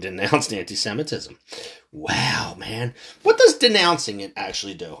Biden denounced anti-Semitism. Wow, man. What does denouncing it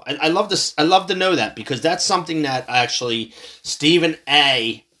actually do? I love this. I love to know that, because that's something that actually Stephen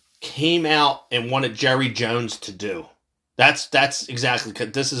A. came out and wanted Jerry Jones to do. That's exactly,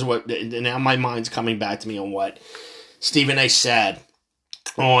 this is what, now my mind's coming back to me on what Stephen A. said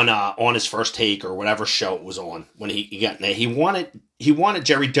on his First Take or whatever show it was on when he got there. He wanted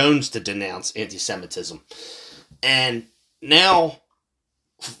Jerry Jones to denounce anti-Semitism, and now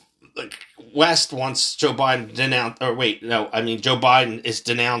West wants Joe Biden to denounce. Or wait, no, I mean Joe Biden is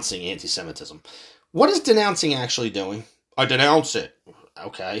denouncing anti-Semitism. What is denouncing actually doing? I denounce it.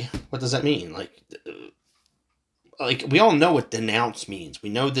 Okay, what does that mean? Like we all know what denounce means. We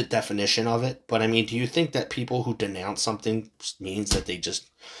know the definition of it, but I mean, do you think that people who denounce something means that they just...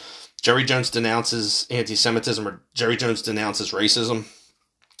 Jerry Jones denounces anti-Semitism or Jerry Jones denounces racism,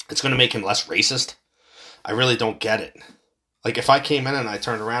 it's going to make him less racist? I really don't get it. Like, if I came in and I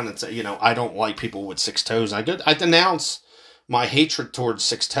turned around and said, I don't like people with 6 toes, I denounce my hatred towards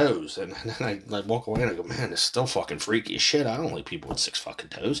 6 toes, and then I walk away and I go, man, it's still fucking freaky as shit. I don't like people with 6 fucking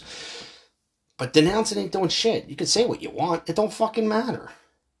toes. But denouncing ain't doing shit. You can say what you want. It don't fucking matter.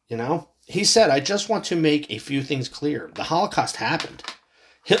 He said, I just want to make a few things clear. The Holocaust happened.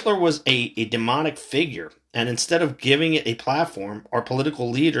 Hitler was a demonic figure, and instead of giving it a platform, our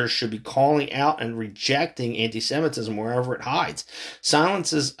political leaders should be calling out and rejecting anti-Semitism wherever it hides.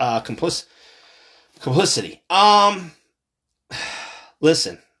 Silence is complicity.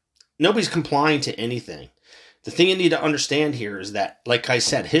 Listen, nobody's complying to anything. The thing you need to understand here is that, like I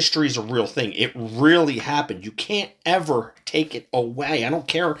said, history is a real thing. It really happened. You can't ever take it away. I don't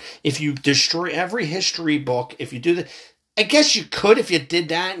care if you destroy every history book, if you do that. I guess you could if you did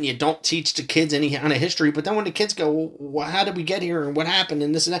that and you don't teach the kids any kind of history. But then when the kids go, well, how did we get here and what happened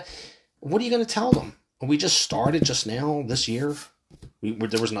and this and that? What are you going to tell them? We just started just now this year.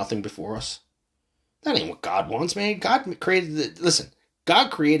 There was nothing before us. That ain't what God wants, man. God created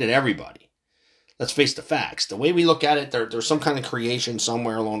everybody. Let's face the facts. The way we look at it, there's some kind of creation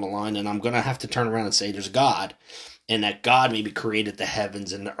somewhere along the line, and I'm going to have to turn around and say there's God, and that God maybe created the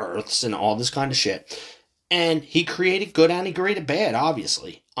heavens and the earths and all this kind of shit. And he created good and he created bad,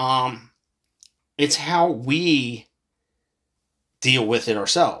 obviously. It's how we deal with it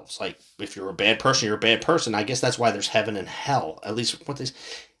ourselves. Like, if you're a bad person, you're a bad person. I guess that's why there's heaven and hell. At least what this...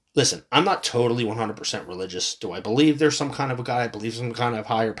 Listen, I'm not totally 100% religious. Do I believe there's some kind of a God? I believe some kind of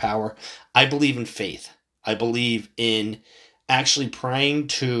higher power. I believe in faith. I believe in actually praying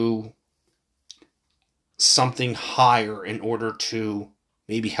to something higher in order to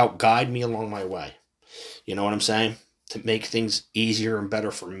maybe help guide me along my way. You know what I'm saying? To make things easier and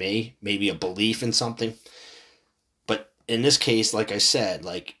better for me. Maybe a belief in something. But in this case, like I said,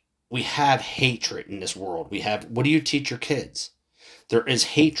 we have hatred in this world. What do you teach your kids? There is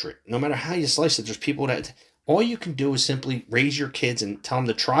hatred. No matter how you slice it, there's people that... All you can do is simply raise your kids and tell them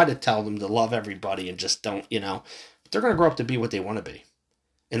to love everybody and just don't, But they're going to grow up to be what they want to be.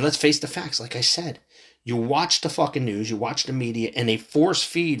 And let's face the facts. Like I said, you watch the fucking news, you watch the media, and they force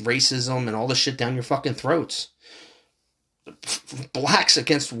feed racism and all this shit down your fucking throats. Blacks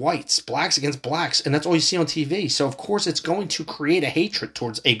against whites, blacks against blacks, and that's all you see on TV. So, of course, it's going to create a hatred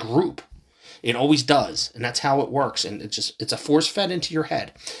towards a group. It always does, and that's how it works, and it's a force fed into your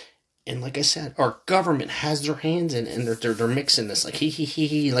head. And like I said, our government has their hands in, and they're mixing this like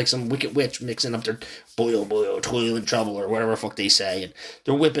he, like some wicked witch mixing up their boil, toil and trouble, or whatever the fuck they say, and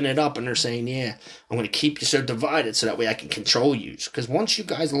they're whipping it up, and they're saying, yeah, I'm going to keep you so divided so that way I can control you. Because once you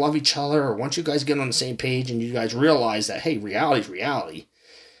guys love each other, or once you guys get on the same page, and you guys realize that, hey, reality's reality,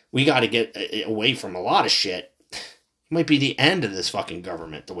 we got to get away from a lot of shit. It might be the end of this fucking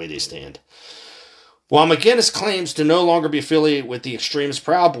government, the way they stand. While McGinnis claims to no longer be affiliated with the extremist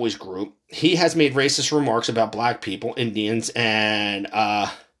Proud Boys group, he has made racist remarks about black people, Indians, and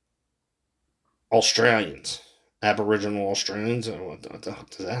Australians. Aboriginal Australians. What the fuck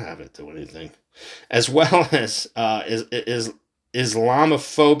does that have to do with anything? As well as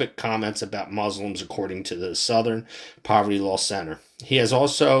Islamophobic comments about Muslims, according to the Southern Poverty Law Center. He has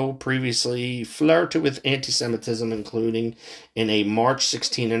also previously flirted with anti-Semitism, including in a March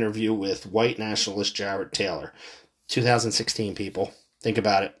 16 interview with white nationalist Jared Taylor. 2016, people. Think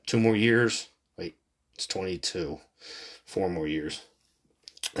about it. 2 more years. Wait, it's 22. 4 more years.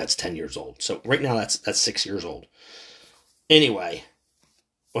 That's 10 years old. So right now that's 6 years old. Anyway,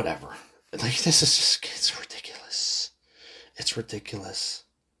 whatever. Like, this is just, it's ridiculous. It's ridiculous.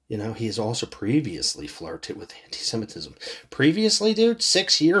 You know, he has also previously flirted with anti-Semitism. Previously, dude,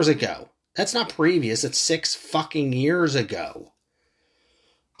 6 years ago. That's not previous, it's 6 fucking years ago.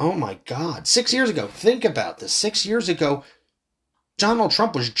 Oh my God. 6 years ago. Think about this. 6 years ago, Donald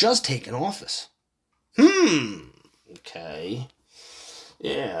Trump was just taking office. Okay.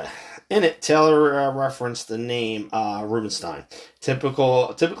 Yeah. In it, Taylor referenced the name Rubenstein,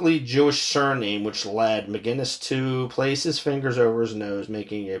 typically Jewish surname, which led McGinnis to place his fingers over his nose,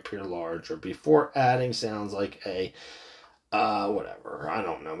 making it appear larger, before adding sounds like a, whatever, I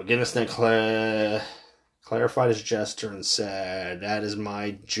don't know. McGinnis then clarified his gesture and said, "That is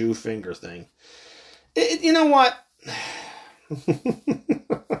my Jew finger thing." You know what?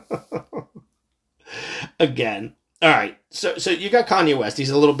 Again. All right, so you got Kanye West.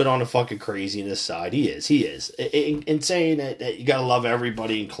 He's a little bit on the fucking craziness side. He is. In saying that you gotta love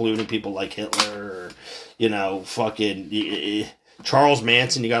everybody, including people like Hitler, or, you know, fucking Charles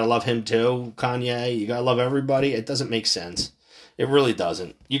Manson. You gotta love him too. Kanye, you gotta love everybody. It doesn't make sense. It really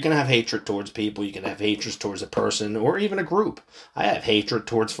doesn't. You can have hatred towards people. You can have hatred towards a person or even a group. I have hatred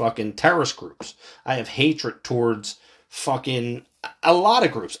towards fucking terrorist groups. I have hatred towards fucking a lot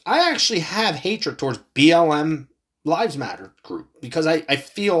of groups. I actually have hatred towards BLM Lives Matter group, because I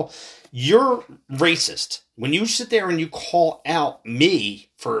feel you're racist when you sit there and you call out me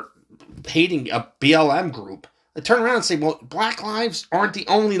for hating a BLM group. I turn around and say, well, black lives aren't the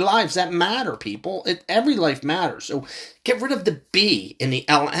only lives that matter, people. Every life matters. So get rid of the B in the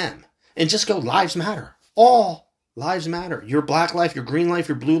LM and just go lives matter. All lives matter. Your black life, your green life,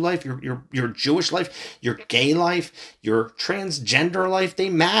 your blue life, your Jewish life, your gay life, your transgender life, they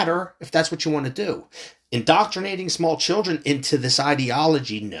matter if that's what you want to do. Indoctrinating small children into this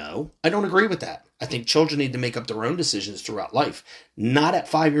ideology, no, I don't agree with that. I think children need to make up their own decisions throughout life, not at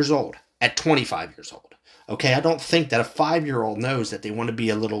 5 years old, at 25 years old. Okay, I don't think that a 5-year-old knows that they want to be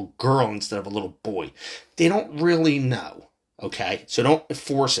a little girl instead of a little boy. They don't really know, okay? So don't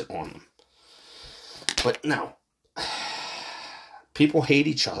force it on them. But no, people hate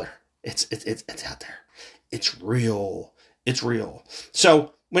each other. It's out there. It's real. It's real.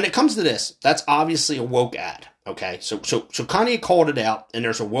 So when it comes to this, that's obviously a woke ad, okay? So Kanye called it out, and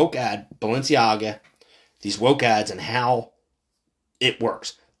there's a woke ad, Balenciaga, these woke ads, and how it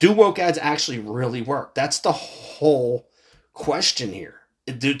works. Do woke ads actually really work? That's the whole question here.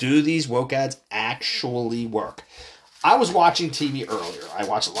 Do these woke ads actually work? I was watching TV earlier. I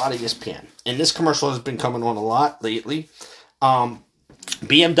watch a lot of ESPN, and this commercial has been coming on a lot lately.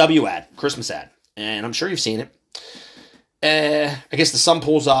 BMW ad, Christmas ad, and I'm sure you've seen it. I guess the son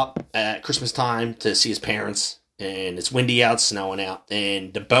pulls up at Christmas time to see his parents, and it's windy out, snowing out,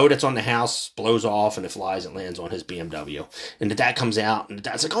 and the bow that's on the house blows off, and it flies and lands on his BMW. And the dad comes out, and the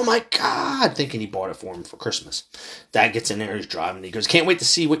dad's like, "Oh my God," thinking he bought it for him for Christmas. Dad gets in there, he's driving, and he goes, "Can't wait to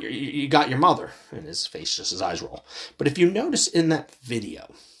see what you got your mother." And his face, just his eyes roll. But if you notice in that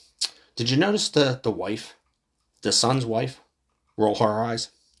video, did you notice the wife, the son's wife, roll her eyes?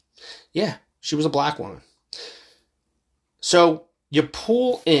 Yeah, she was a black woman. So you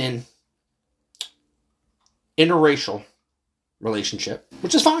pull in interracial relationship,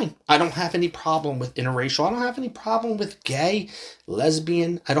 which is fine. I don't have any problem with interracial. I don't have any problem with gay,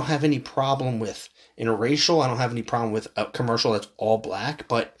 lesbian. I don't have any problem with interracial. I don't have any problem with a commercial that's all black.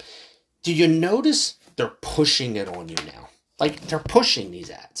 But do you notice they're pushing it on you now? Like, they're pushing these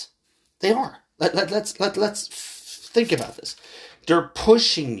ads. They are. Let's think about this. They're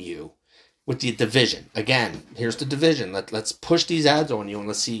pushing you with the division. Again, here's the division. Let's push these ads on you, and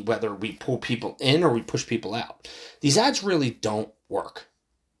let's see whether we pull people in or we push people out. These ads really don't work.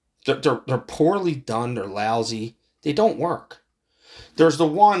 They're poorly done. They're lousy. They don't work. There's the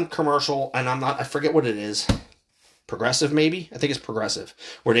one commercial, and I forget what it is. Progressive, maybe? I think it's Progressive.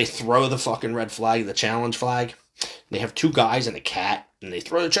 Where they throw the fucking red flag, the challenge flag. They have 2 guys and a cat, and they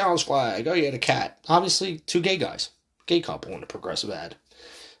throw the challenge flag. Oh, yeah, the cat. Obviously, 2 gay guys. Gay couple in a Progressive ad.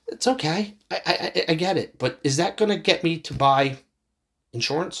 It's okay. I get it. But is that going to get me to buy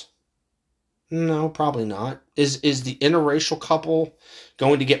insurance? No, probably not. Is the interracial couple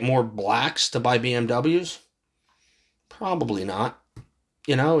going to get more blacks to buy BMWs? Probably not.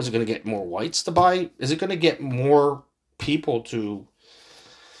 You know, is it going to get more whites to buy? Is it going to get more people to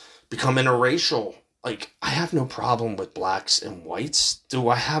become interracial. Like, I have no problem with blacks and whites. Do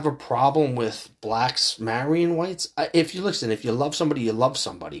I have a problem with blacks marrying whites? If you love somebody, you love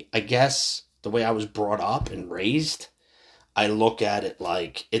somebody. I guess the way I was brought up and raised, I look at it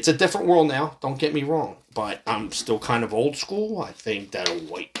like, it's a different world now, don't get me wrong. But I'm still kind of old school. I think that a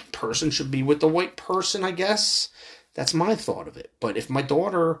white person should be with a white person, I guess. That's my thought of it. But if my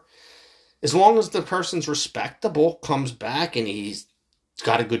daughter, as long as the person's respectable, comes back and he's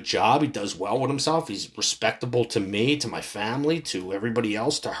got a good job, he does well with himself, he's respectable to me, to my family, to everybody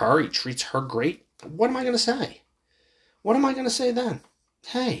else, to her, he treats her great, what am I going to say? What am I going to say then?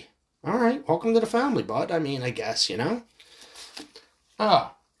 Hey, all right, welcome to the family, bud. I mean, I guess,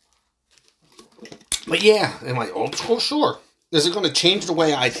 Oh. But yeah, am I old school? Sure. Is it going to change the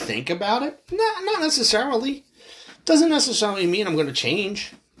way I think about it? Nah, not necessarily. Doesn't necessarily mean I'm going to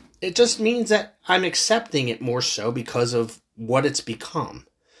change. It just means that I'm accepting it more so because of what it's become.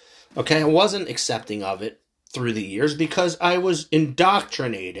 Okay, I wasn't accepting of it through the years because I was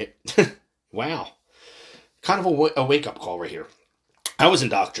indoctrinated. Wow. Kind of a wake-up call right here. I was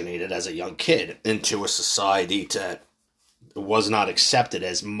indoctrinated as a young kid into a society that was not accepted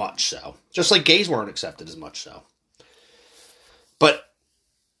as much so. Just like gays weren't accepted as much so. But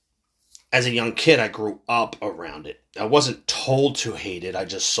as a young kid, I grew up around it. I wasn't told to hate it, I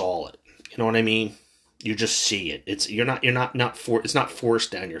just saw it. You know what I mean? You just see it. It's not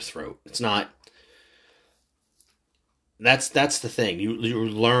forced down your throat. It's not. That's the thing. You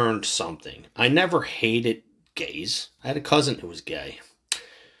learned something. I never hated gays. I had a cousin who was gay,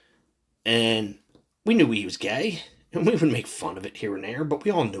 and we knew he was gay, and we would make fun of it here and there. But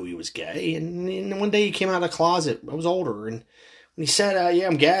we all knew he was gay. And one day he came out of the closet. I was older, and when he said, "Yeah,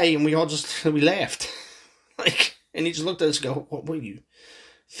 I'm gay," and we laughed, and he just looked at us and go, "What do you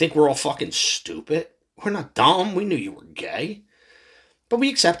think? We're all fucking stupid? We're not dumb. We knew you were gay. But we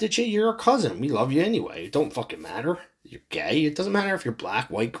accepted you. You're our cousin. We love you anyway. It don't fucking matter. You're gay. It doesn't matter if you're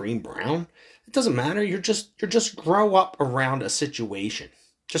black, white, green, brown. It doesn't matter. You're just grow up around a situation.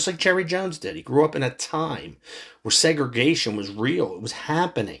 Just like Jerry Jones did. He grew up in a time where segregation was real. It was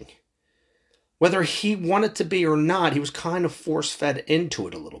happening. Whether he wanted to be or not, he was kind of force-fed into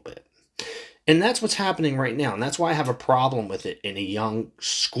it a little bit. And that's what's happening right now. And that's why I have a problem with it in a young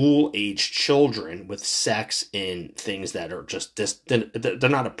school-age children with sex and things that are just, they're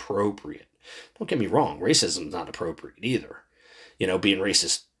not appropriate. Don't get me wrong. Racism is not appropriate either. Being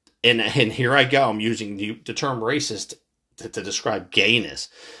racist. And here I go. I'm using the term racist to describe gayness,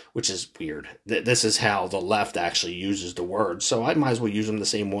 which is weird. This is how the left actually uses the word. So I might as well use them the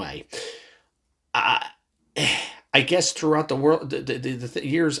same way. I guess throughout the world, the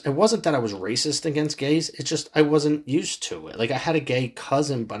years, it wasn't that I was racist against gays. It's just I wasn't used to it. Like, I had a gay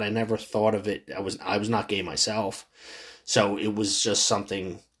cousin, but I never thought of it. I was not gay myself. So it was just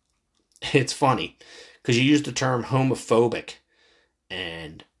something. It's funny because you use the term homophobic,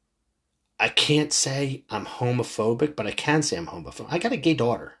 and I can't say I'm homophobic, but I can say I'm homophobic. I got a gay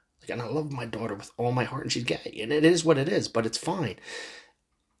daughter. And I love my daughter with all my heart, and she's gay. And it is what it is, but it's fine.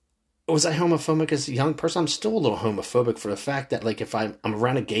 Was I homophobic as a young person? I'm still a little homophobic for the fact that, if I'm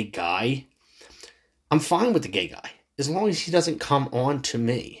around a gay guy, I'm fine with the gay guy. As long as he doesn't come on to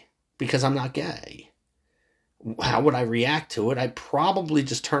me, because I'm not gay. How would I react to it? I'd probably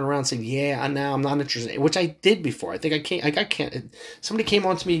just turn around and say, yeah, no, I'm not interested. Which I did before. I think I can't. Somebody came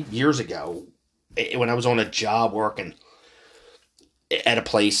on to me years ago when I was on a job working at a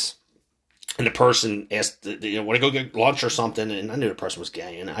place. And the person asked, want to go get lunch or something? And I knew the person was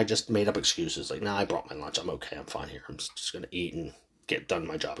gay. And I just made up excuses. Like, I brought my lunch. I'm okay. I'm fine here. I'm just going to eat and get done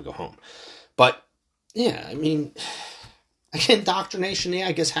my job and go home. But, yeah, I mean, indoctrination,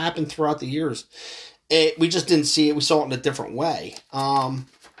 I guess, happened throughout the years. We just didn't see it. We saw it in a different way.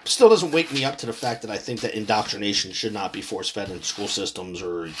 Still doesn't wake me up to the fact that I think that indoctrination should not be force-fed in school systems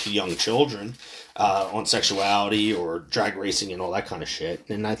or to young children on sexuality or drag racing and all that kind of shit.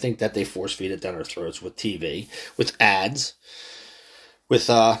 And I think that they force-feed it down our throats with TV, with ads, with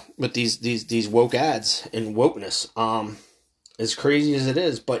these woke ads and wokeness. As crazy as it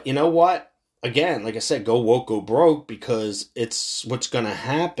is. But you know what? Again, like I said, go woke, go broke, because it's what's going to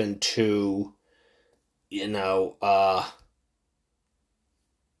happen to,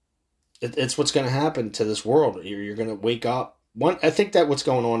 it's what's going to happen to this world. You're going to wake up. I think that what's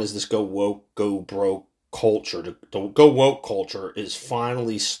going on is this go woke, go broke culture. The go woke culture is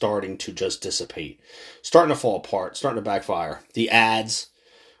finally starting to just dissipate, starting to fall apart, starting to backfire. The ads,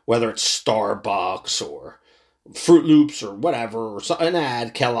 whether it's Starbucks or Fruit Loops or whatever, or an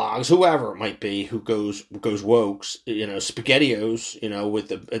ad, Kellogg's, whoever it might be, who goes wokes, SpaghettiOs, with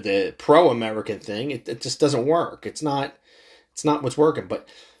the pro-American thing, it just doesn't work. It's not what's working. But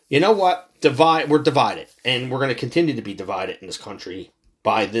you know what? We're divided, and we're going to continue to be divided in this country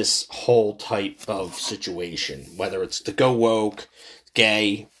by this whole type of situation, whether it's the go woke,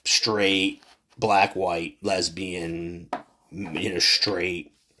 gay, straight, black, white, lesbian,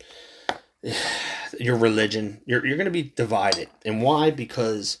 straight, your religion. You're going to be divided. And why?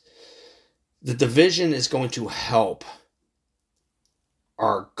 Because the division is going to help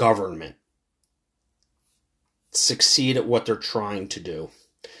our government succeed at what they're trying to do.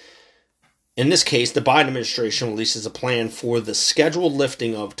 In this case, the Biden administration releases a plan for the scheduled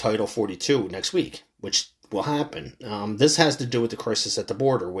lifting of Title 42 next week, which will happen. This has to do with the crisis at the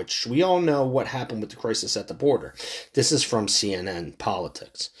border, which we all know what happened with the crisis at the border. This is from CNN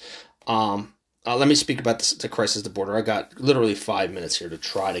Politics. Let me speak about the crisis at the border. I got literally 5 minutes here to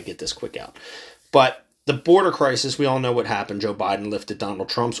try to get this quick out. But the border crisis, we all know what happened. Joe Biden lifted Donald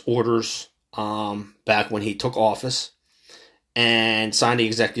Trump's orders back when he took office and signed the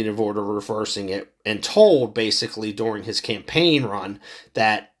executive order reversing it, and told basically during his campaign run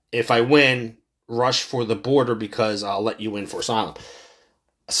that if I win, rush for the border because I'll let you in for asylum.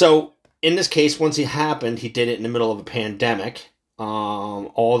 So in this case, once it happened, he did it in the middle of a pandemic.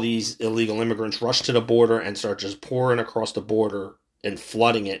 All these illegal immigrants rushed to the border and started just pouring across the border and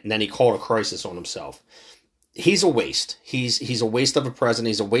flooding it, and then he called a crisis on himself. He's a waste. He's a waste of a president.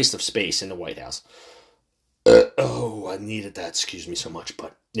 He's a waste of space in the White House. I needed that. Excuse me so much,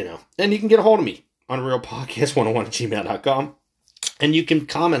 but, and you can get a hold of me on realpodcast101@gmail.com, and you can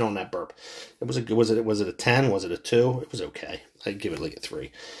comment on that burp. Was it a 10? Was it a 2? It was okay. I'd give it like a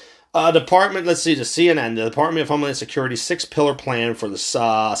 3. The CNN, the Department of Homeland Security's 6-pillar plan for the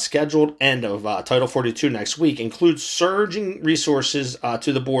scheduled end of Title 42 next week includes surging resources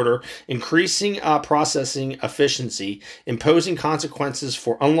to the border, increasing processing efficiency, imposing consequences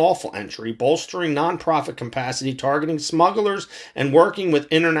for unlawful entry, bolstering nonprofit capacity, targeting smugglers, and working with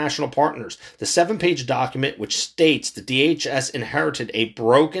international partners. The 7-page document, which states the DHS inherited a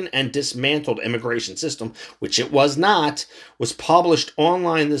broken and dismantled immigration system, which it was not, was published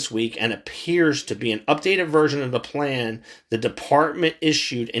online this week and appears to be an updated version of the plan the department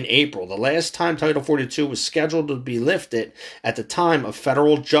issued in April. The last time Title 42 was scheduled to be lifted, at the time a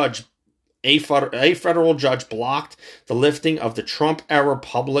federal judge blocked the lifting of the Trump-era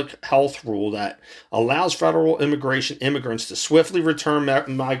public health rule that allows federal immigrants to swiftly return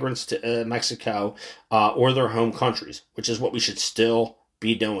migrants to Mexico or their home countries, which is what we should still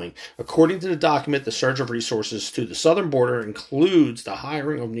be doing. According to the document, the surge of resources to the southern border includes the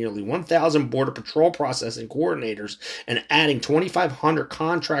hiring of nearly 1,000 Border Patrol processing coordinators and adding 2,500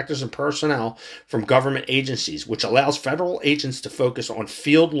 contractors and personnel from government agencies, which allows federal agents to focus on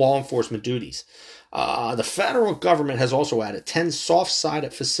field law enforcement duties. The federal government has also added 10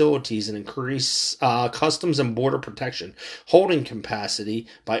 soft-sided facilities and increased customs and border protection holding capacity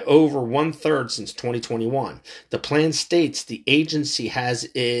by over 1/3 since 2021. The plan states the agency has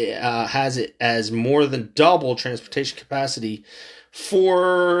it as more than double transportation capacity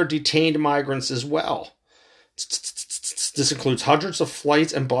for detained migrants as well. This includes hundreds of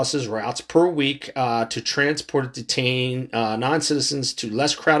flights and buses routes per week to transport detained non-citizens to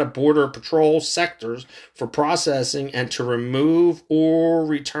less crowded border patrol sectors for processing and to remove or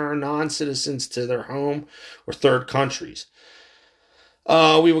return non-citizens to their home or third countries.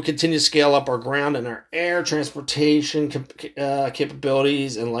 We will continue to scale up our ground and our air transportation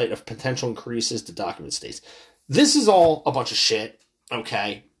capabilities in light of potential increases, the document states. This is all a bunch of shit,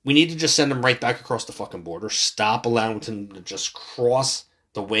 okay? We need to just send them right back across the fucking border. Stop allowing them to just cross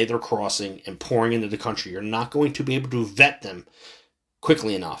the way they're crossing and pouring into the country. You're not going to be able to vet them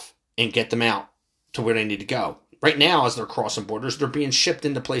quickly enough and get them out to where they need to go. Right now, as they're crossing borders, they're being shipped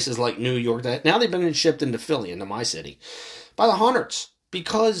into places like New York. Now they've been shipped into Philly, into my city, by the hundreds,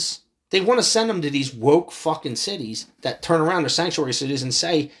 because they want to send them to these woke fucking cities that turn around, their sanctuary cities, and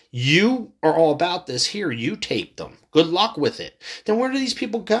say, you are all about this here. You take them. Good luck with it. Then where do these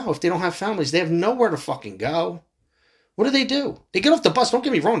people go if they don't have families? They have nowhere to fucking go. What do? They get off the bus. Don't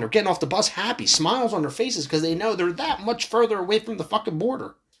get me wrong. They're getting off the bus happy, smiles on their faces because they know they're that much further away from the fucking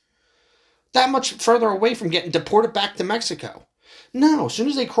border. That much further away from getting deported back to Mexico. No, as soon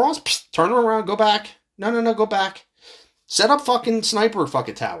as they cross, turn around, go back. No, go back. Set up fucking sniper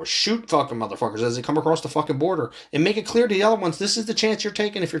fucking towers. Shoot fucking motherfuckers as they come across the fucking border. And make it clear to the other ones, this is the chance you're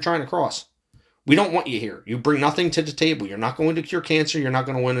taking if you're trying to cross. We don't want you here. You bring nothing to the table. You're not going to cure cancer. You're not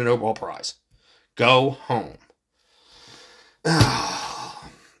going to win a Nobel Prize. Go home.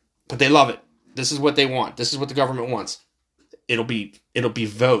 But they love it. This is what they want. This is what the government wants. It'll be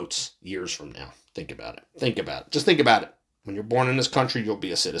votes years from now. Think about it. Think about it. Just think about it. When you're born in this country, you'll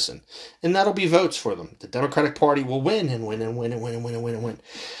be a citizen. And that'll be votes for them. The Democratic Party will win and win and win and win and win and win and win.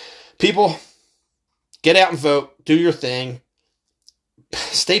 People, get out and vote. Do your thing.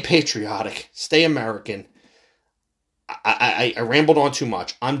 Stay patriotic. Stay American. I rambled on too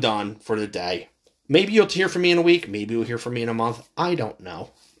much. I'm done for the day. Maybe you'll hear from me in a week. Maybe you'll hear from me in a month. I don't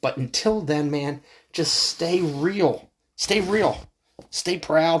know. But until then, man, just stay real. Stay real. Stay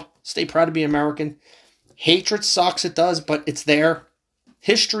proud. Stay proud to be American. Hatred sucks, it does, but it's there.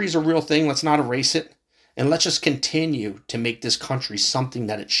 History is a real thing. Let's not erase it. And let's just continue to make this country something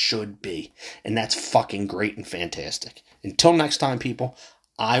that it should be. And that's fucking great and fantastic. Until next time, people,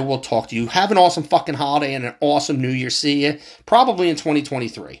 I will talk to you. Have an awesome fucking holiday and an awesome New Year. See you probably in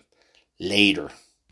 2023. Later.